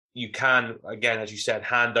 you can, again, as you said,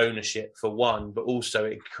 hand ownership for one, but also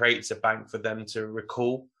it creates a bank for them to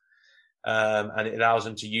recall, and it allows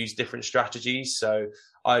them to use different strategies. So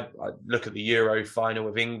I look at the Euro final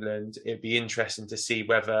with England. It'd be interesting to see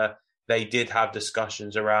whether they did have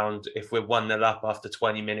discussions around, if we're 1-0 up after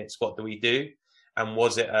 20 minutes, what do we do? And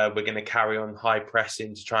was it we're going to carry on high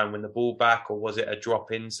pressing to try and win the ball back, or was it a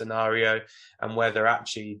drop-in scenario? And whether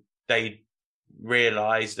actually they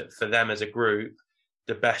realised that for them as a group,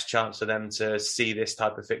 the best chance for them to see this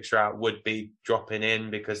type of fixture out would be dropping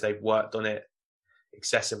in because they've worked on it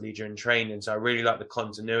excessively during training. So I really like the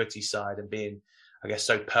continuity side and being, I guess,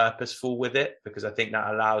 so purposeful with it, because I think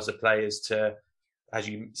that allows the players to, as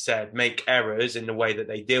you said, make errors in the way that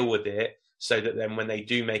they deal with it, so that then when they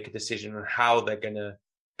do make a decision on how they're going to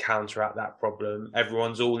counteract that problem,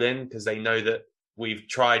 everyone's all in because they know that we've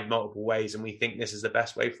tried multiple ways and we think this is the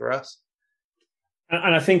best way for us.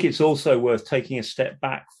 And I think it's also worth taking a step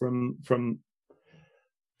back from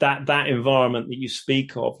that environment that you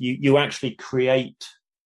speak of. You actually create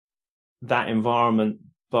that environment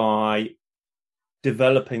by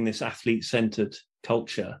developing this athlete-centered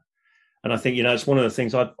culture. And I think, it's one of the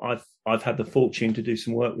things I've had the fortune to do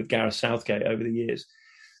some work with Gareth Southgate over the years.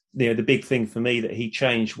 The big thing for me that he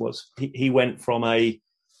changed was he went from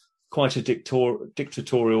quite a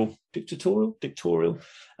dictatorial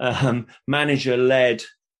manager-led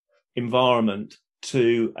environment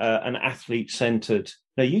to an athlete-centered.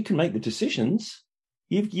 Now you can make the decisions.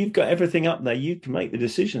 You've got everything up there. You can make the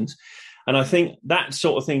decisions, and I think that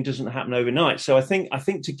sort of thing doesn't happen overnight. So I think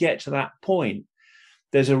to get to that point,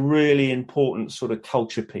 there's a really important sort of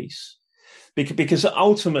culture piece, because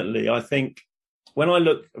ultimately, I think when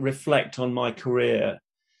I reflect on my career,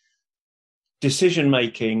 decision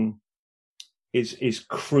making is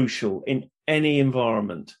crucial in any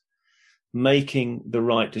environment. Making the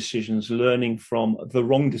right decisions, learning from the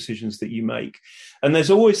wrong decisions that you make. And there's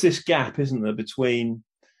always this gap, isn't there, between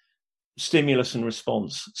stimulus and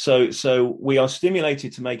response. So we are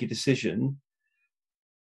stimulated to make a decision,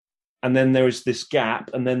 and then there is this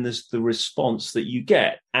gap, and then there's the response that you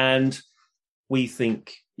get. And we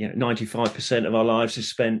think 95% of our lives is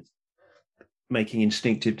spent making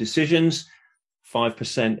instinctive decisions.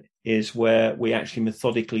 5% is where we actually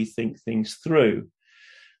methodically think things through.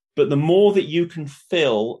 But the more that you can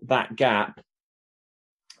fill that gap,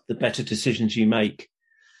 the better decisions you make.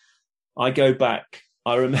 I go back,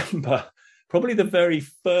 I remember probably the very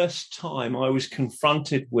first time I was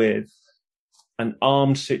confronted with an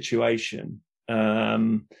armed situation.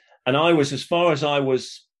 And I was, as far as I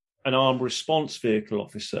was an armed response vehicle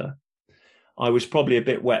officer, I was probably a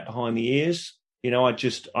bit wet behind the ears.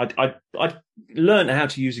 I'd learned how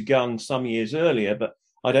to use a gun some years earlier, but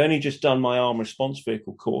I'd only just done my armed response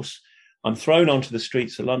vehicle course. I'm thrown onto the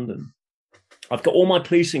streets of London. I've got all my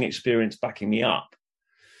policing experience backing me up.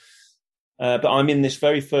 But I'm in this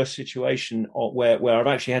very first situation where I've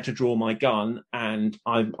actually had to draw my gun, and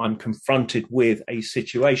I'm confronted with a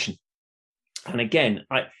situation. And again,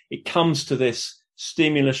 it comes to this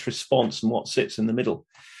stimulus response and what sits in the middle.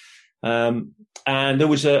 And there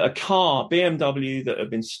was a car, BMW, that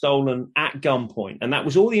had been stolen at gunpoint. And that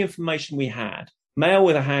was all the information we had. Male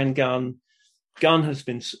with a handgun, car has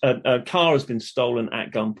been stolen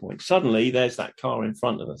at gunpoint. Suddenly, there's that car in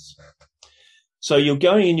front of us. So you're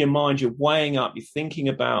going in your mind, you're weighing up, I'm thinking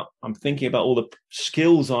about all the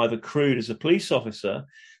skills I've accrued as a police officer,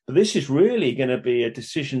 but this is really going to be a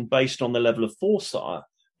decision based on the level of force that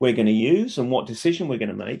we're going to use and what decision we're going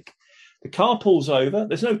to make. The car pulls over.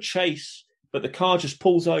 There's no chase, but the car just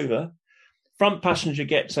pulls over. Front passenger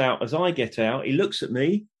gets out as I get out. He looks at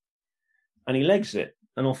me, and he legs it,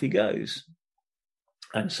 and off he goes.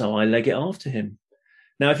 And so I leg it after him.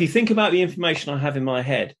 Now, if you think about the information I have in my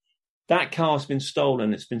head, that car's been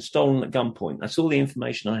stolen. It's been stolen at gunpoint. That's all the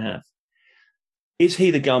information I have. Is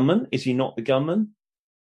he the gunman? Is he not the gunman?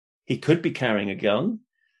 He could be carrying a gun.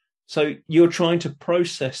 So you're trying to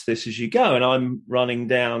process this as you go. And I'm running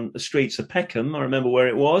down the streets of Peckham. I remember where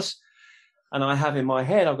it was. And I have in my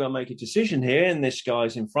head, I've got to make a decision here. And this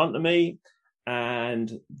guy's in front of me. And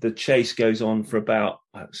the chase goes on for about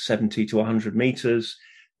 70 to 100 meters.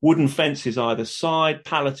 Wooden fences either side,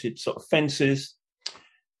 palleted sort of fences.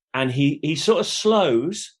 And he sort of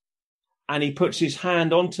slows and he puts his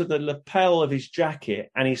hand onto the lapel of his jacket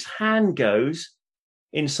and his hand goes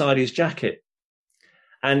inside his jacket.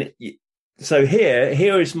 And so here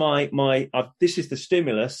is this is the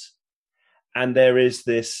stimulus, and there is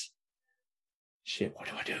this shit. What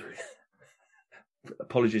do I do?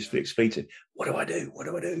 Apologies for the expletive. What do I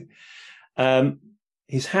do?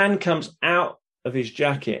 His hand comes out of his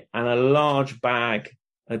jacket, and a large bag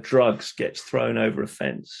of drugs gets thrown over a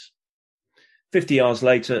fence. 50 yards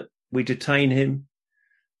later, we detain him.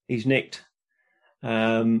 He's nicked.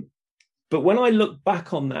 But when I look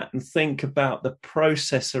back on that and think about the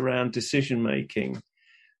process around decision-making,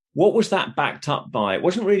 what was that backed up by? It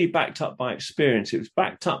wasn't really backed up by experience. It was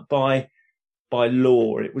backed up by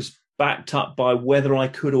law. It was backed up by whether I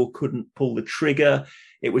could or couldn't pull the trigger.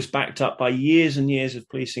 It was backed up by years and years of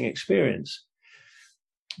policing experience.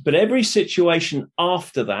 But every situation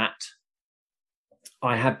after that,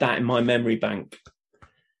 I had that in my memory bank.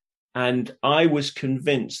 And I was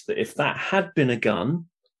convinced that if that had been a gun,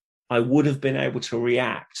 I would have been able to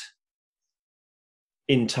react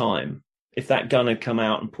in time if that gun had come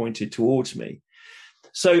out and pointed towards me.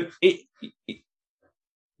 So the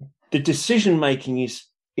decision-making is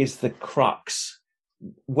the crux.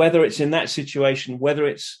 Whether it's in that situation, whether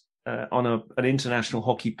it's on an international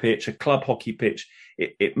hockey pitch, a club hockey pitch,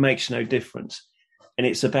 it makes no difference. And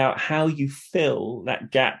it's about how you fill that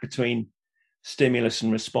gap between stimulus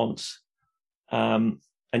and response, and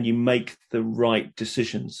you make the right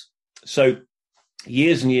decisions. So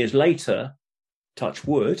years and years later, touch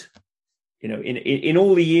wood, in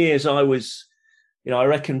all the years I was, I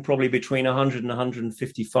reckon probably between 100 and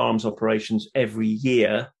 150 farms operations every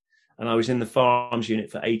year. And I was in the farms unit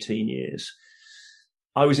for 18 years.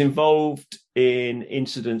 I was involved in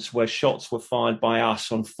incidents where shots were fired by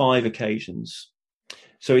us on 5 occasions.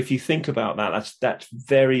 So if you think about that, that's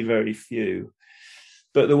very, very few.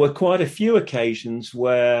 But there were quite a few occasions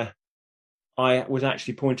where I was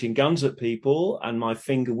actually pointing guns at people and my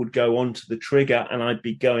finger would go onto the trigger and I'd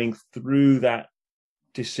be going through that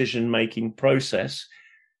decision-making process.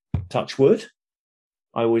 Touch wood,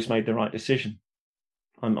 I always made the right decision.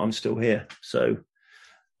 I'm still here. So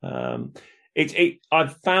I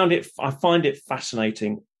find it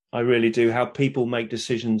fascinating. I really do, how people make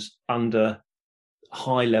decisions under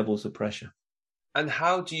high levels of pressure. And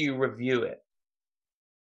how do you review it?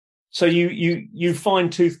 So you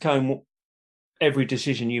fine-tooth comb every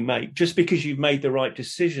decision you make, just because you've made the right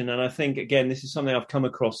decision. And I think, again, this is something I've come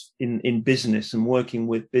across in business and working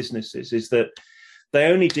with businesses, is that they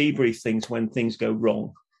only debrief things when things go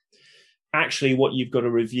wrong. Actually, what you've got to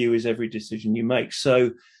review is every decision you make.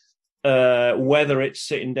 So whether it's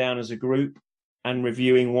sitting down as a group and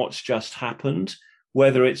reviewing what's just happened,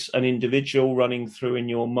 whether it's an individual running through in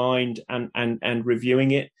your mind and reviewing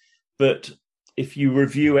it. But if you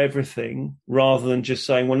review everything rather than just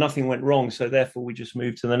saying, well, nothing went wrong, so therefore we just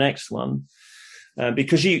move to the next one,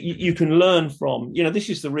 because you can learn from, this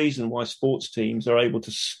is the reason why sports teams are able to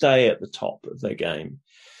stay at the top of their game,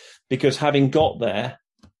 because having got there,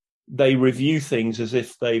 they review things as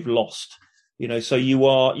if they've lost, so you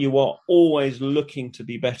are always looking to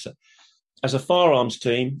be better. As a firearms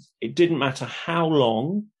team, it didn't matter how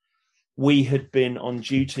long we had been on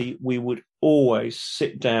duty, we would always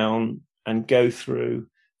sit down and go through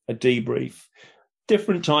a debrief.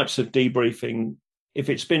 Different types of debriefing. If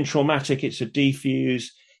it's been traumatic, it's a defuse.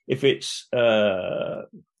 If it's a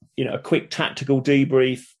quick tactical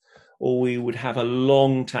debrief, or we would have a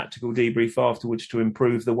long tactical debrief afterwards to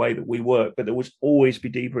improve the way that we work. But there would always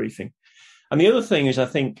be debriefing. And the other thing is, I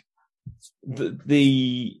think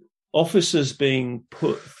the officers being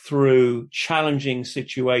put through challenging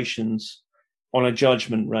situations on a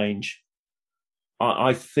judgment range,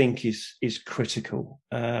 I think is critical.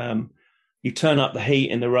 You turn up the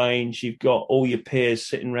heat in the range, you've got all your peers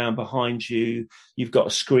sitting around behind you, you've got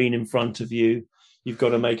a screen in front of you, you've got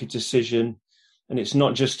to make a decision. And it's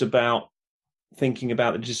not just about thinking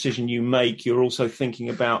about the decision you make, you're also thinking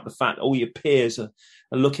about the fact all your peers are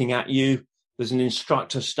looking at you. There's an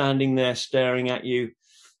instructor standing there staring at you,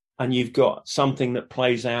 and you've got something that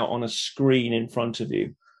plays out on a screen in front of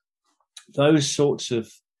you. Those sorts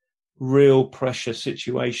of real pressure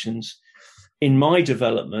situations, in my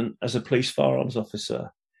development as a police firearms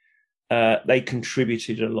officer, they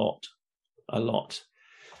contributed a lot.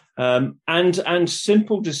 And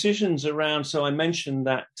simple decisions around. So I mentioned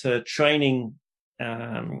that training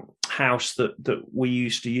house that we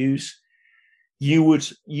used to use. You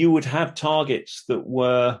would have targets that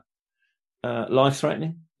were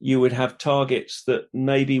life-threatening. You would have targets that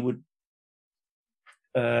maybe would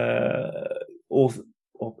or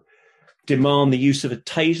demand the use of a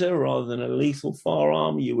taser rather than a lethal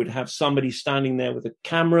firearm. You would have somebody standing there with a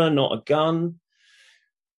camera, not a gun.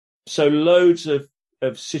 So loads of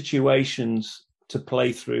situations to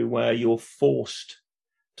play through where you're forced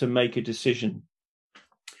to make a decision.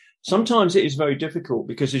 Sometimes it is very difficult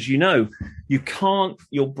because, as you know,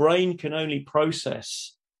 your brain can only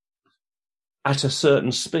process at a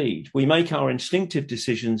certain speed. We make our instinctive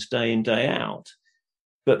decisions day in, day out,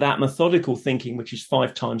 but that methodical thinking, which is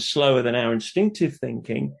 5 times slower than our instinctive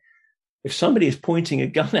thinking, if somebody is pointing a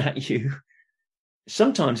gun at you,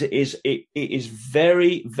 sometimes it is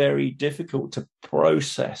very, very difficult to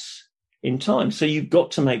process in time. So you've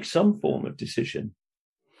got to make some form of decision.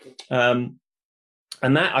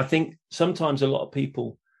 And that, I think, sometimes a lot of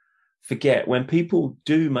people forget. When people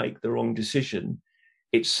do make the wrong decision,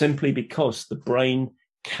 it's simply because the brain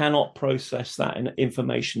cannot process that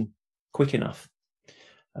information quick enough.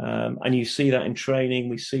 And you see that in training.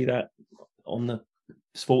 We see that on the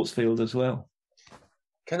sports field as well.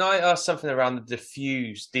 Can I ask something around the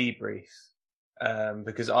diffuse debrief?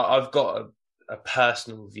 Because I've got a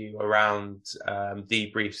personal view around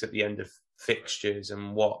debriefs at the end of fixtures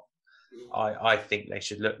and what I think they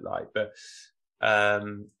should look like, but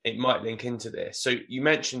it might link into this. So you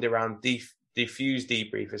mentioned around diffuse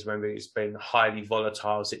debrief as when it's been a highly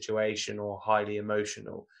volatile situation or highly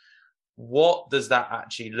emotional. What does that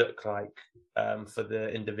actually look like for the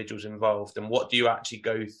individuals involved, and what do you actually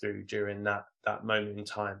go through during that moment in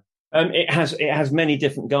time? It has many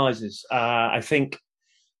different guises. I think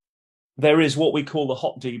there is what we call the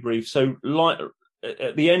hot debrief. So, like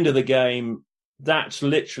at the end of the game, that's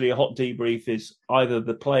literally a hot debrief. Is either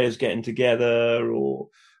the players getting together or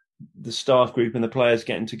the staff group and the players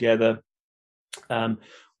getting together,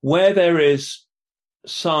 where there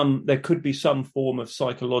could be some form of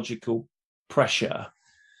psychological pressure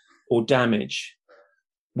or damage.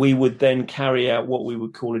 We would then carry out what we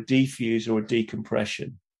would call a defuse or a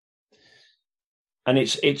decompression. And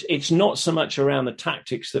it's not so much around the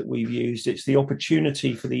tactics that we've used, it's the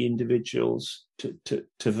opportunity for the individuals to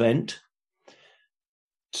vent,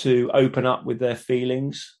 to open up with their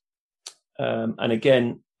feelings. And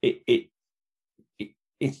again, you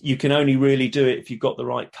can only really do it if you've got the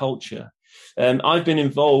right culture. I've been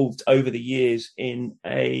involved over the years in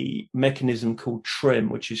a mechanism called TRIM,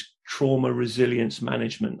 which is Trauma Resilience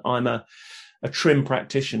Management. I'm a TRIM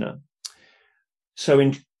practitioner.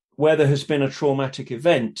 So where there has been a traumatic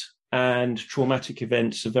event, and traumatic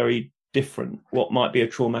events are very different. What might be a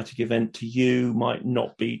traumatic event to you might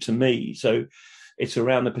not be to me. So it's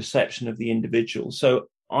around the perception of the individual. So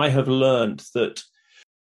I have learned that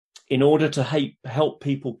in order to help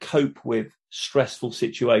people cope with stressful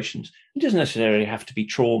situations, it doesn't necessarily have to be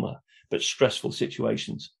trauma, but stressful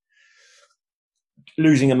situations.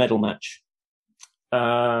 Losing a medal match,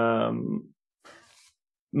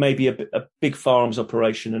 maybe a big firearms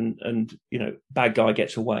operation, and bad guy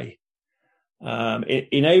gets away.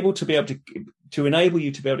 Enable you to be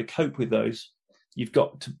able to cope with those, you've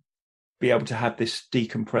got to be able to have this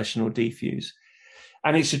decompression or defuse.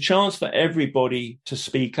 And it's a chance for everybody to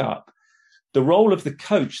speak up. The role of the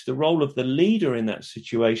coach, the role of the leader in that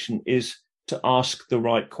situation is to ask the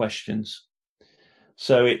right questions.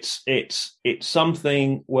 So it's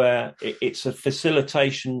something where it's a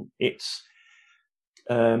facilitation. It's,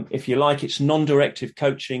 if you like, it's non-directive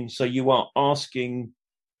coaching. So you are asking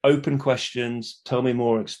open questions, tell me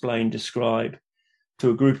more, explain, describe, to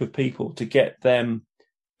a group of people to get them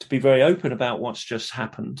to be very open about what's just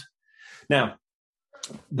happened. Now,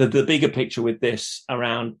 the bigger picture with this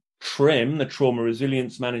around TRIM, the trauma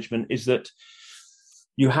resilience management, is that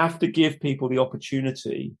you have to give people the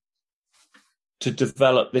opportunity to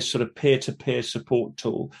develop this sort of peer-to-peer support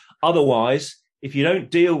tool. Otherwise, if you don't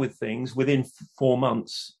deal with things within 4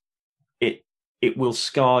 months, it will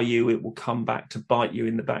scar you. It will come back to bite you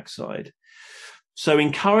in the backside. So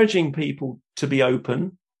encouraging people to be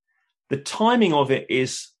open. The timing of it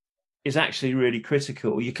is actually really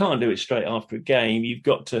critical. You can't do it straight after a game. You've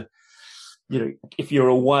got to, if you're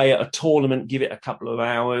away at a tournament, give it a couple of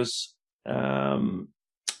hours. It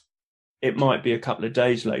might be a couple of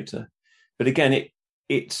days later. But again,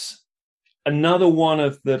 it's another one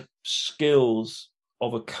of the skills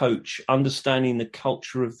of a coach, understanding the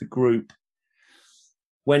culture of the group,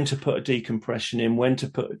 when to put a decompression in, when to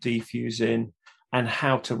put a defuse in, and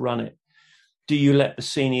how to run it. do you let the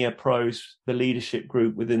senior pros, the leadership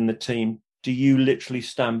group within the team, do you literally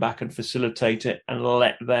stand back and facilitate it and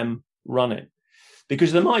let them run it?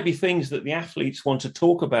 Because there might be things that the athletes want to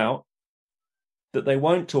talk about that they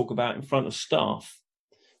won't talk about in front of staff,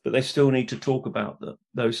 but they still need to talk about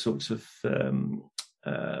those sorts of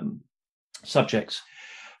subjects.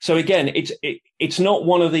 So again, it's not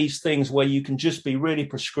one of these things where you can just be really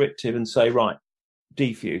prescriptive and say, right,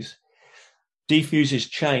 defuse. Defuse is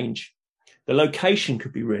change. The location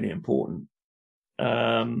could be really important.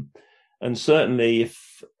 And certainly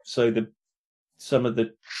some of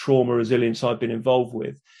the trauma resilience I've been involved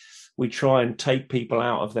with, we try and take people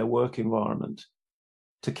out of their work environment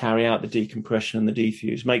to carry out the decompression and the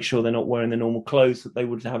defuse, make sure they're not wearing the normal clothes that they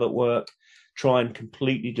would have at work, try and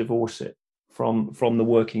completely divorce it from the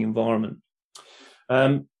working environment.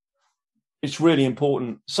 It's really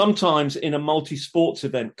important. Sometimes in a multi-sports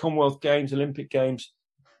event, Commonwealth Games, Olympic Games,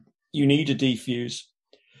 you need a defuse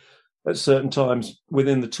at certain times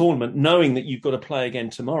within the tournament, knowing that you've got to play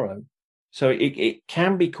again tomorrow. So it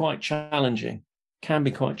can be quite challenging.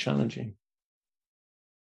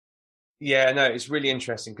 Yeah, no, it's really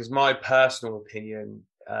interesting because my personal opinion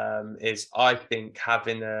is I think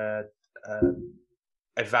having a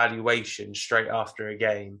evaluation straight after a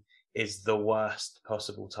game is the worst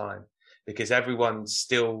possible time, because everyone's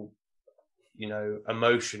still,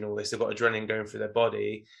 emotional. They still got adrenaline going through their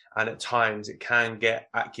body, and at times it can get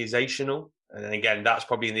accusational. And then again, that's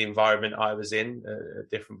probably in the environment I was in at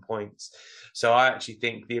different points. So I actually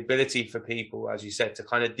think the ability for people, as you said, to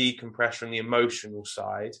kind of decompress from the emotional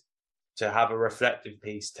side, to have a reflective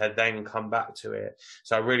piece, to then come back to it.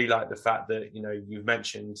 So I really like the fact that, you've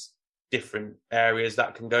mentioned different areas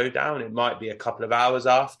that can go down. It might be a couple of hours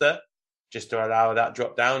after, just to allow that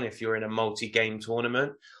drop down if you're in a multi-game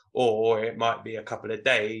tournament, or it might be a couple of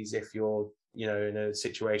days if you're, in a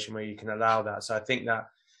situation where you can allow that. So I think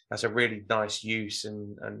that's a really nice use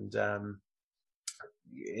and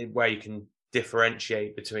where you can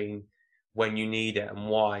differentiate between when you need it and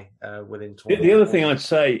why within tournament. The other thing I'd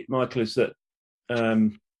say, Michael, is that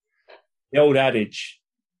the old adage,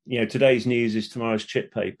 today's news is tomorrow's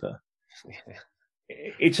chip paper.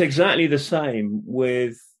 It's exactly the same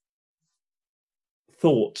with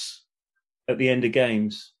thoughts at the end of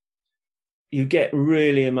games. You get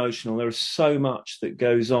really emotional. There is so much that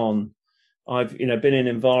goes on. I've been in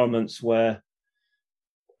environments where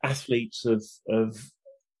athletes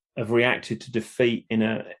have reacted to defeat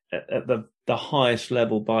at the highest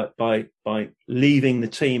level by leaving the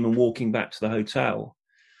team and walking back to the hotel.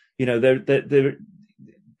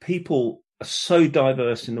 People are so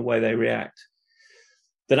diverse in the way they react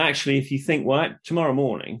that actually, if you think, well, tomorrow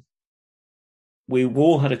morning, we've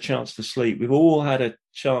all had a chance to sleep. We've all had a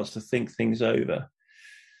chance to think things over.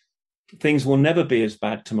 Things will never be as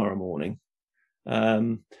bad tomorrow morning.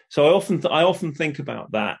 So I often think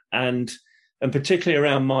about that, and particularly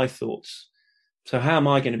around my thoughts. So how am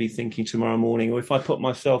I going to be thinking tomorrow morning? Or if I put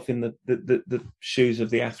myself in the shoes of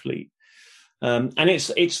the athlete, and it's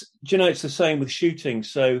the same with shooting.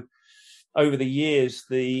 So over the years,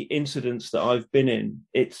 the incidents that I've been in,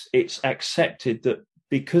 it's accepted that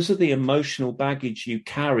because of the emotional baggage you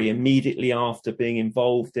carry immediately after being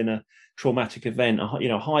involved in a traumatic event,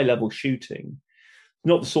 high level shooting,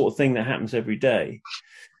 not the sort of thing that happens every day.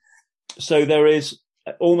 So there is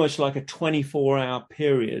almost like a 24-hour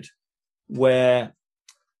period where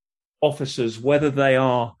officers, whether they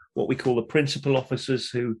are what we call the principal officers,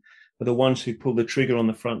 who are the ones who pull the trigger on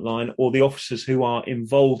the front line, or the officers who are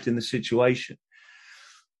involved in the situation,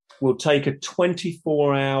 will take a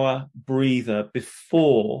 24-hour breather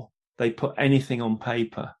before they put anything on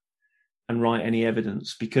paper and write any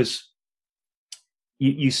evidence, because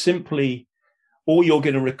you simply, all you're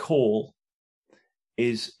going to recall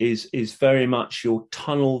is very much your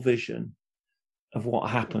tunnel vision of what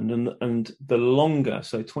happened. And the longer,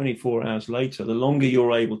 so 24 hours later, the longer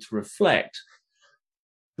you're able to reflect,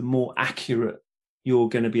 the more accurate you're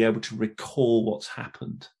going to be able to recall what's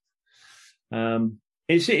happened.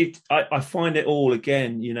 I find it all,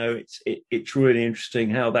 again, it's really interesting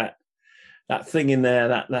how that thing in there,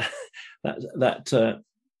 that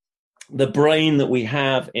the brain that we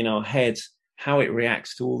have in our heads, how it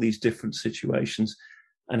reacts to all these different situations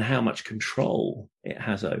and how much control it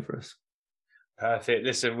has over us. Perfect.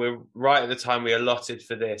 Listen, we're right at the time we allotted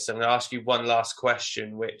for this. I'm going to ask you one last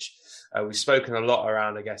question, which we've spoken a lot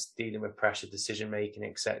around, I guess, dealing with pressure, decision making,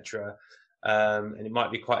 etc. And it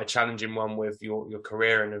might be quite a challenging one with your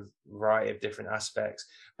career in a variety of different aspects.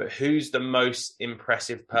 But who's the most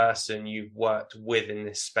impressive person you've worked with in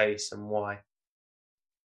this space, and why?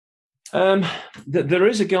 There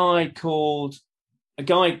is a guy called a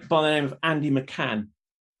guy by the name of Andy McCann,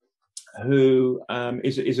 who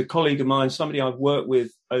is a colleague of mine, somebody I've worked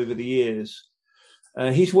with over the years.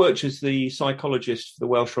 He's worked as the psychologist for the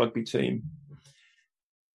Welsh rugby team.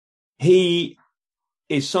 He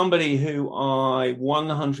is somebody who I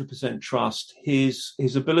 100% trust. His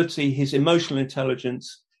ability, his emotional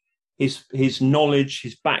intelligence, his knowledge,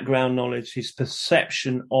 his background knowledge, his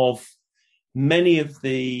perception of many of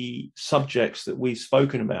the subjects that we've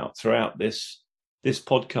spoken about throughout this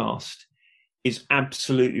podcast is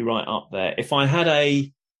absolutely right up there. If I had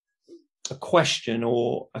a question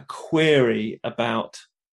or a query about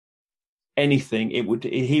anything,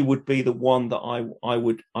 he would be the one that I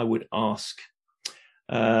would ask.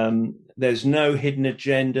 There's no hidden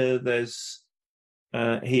agenda.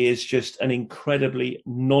 He is just an incredibly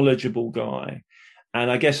knowledgeable guy. And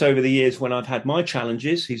I guess over the years when I've had my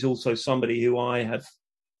challenges, he's also somebody who I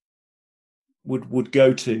would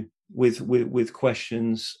go to with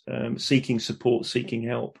questions, seeking support, seeking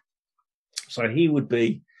help. So he would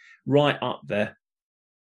be right up there.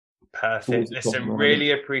 Perfect. Listen,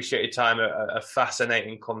 really appreciate your time. A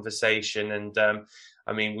fascinating conversation. And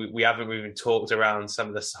I mean, we haven't even talked around some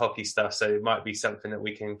of this hockey stuff, so it might be something that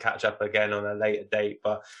we can catch up again on a later date.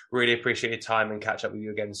 But really appreciate your time and catch up with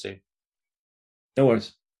you again soon. No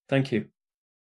worries. Thank you.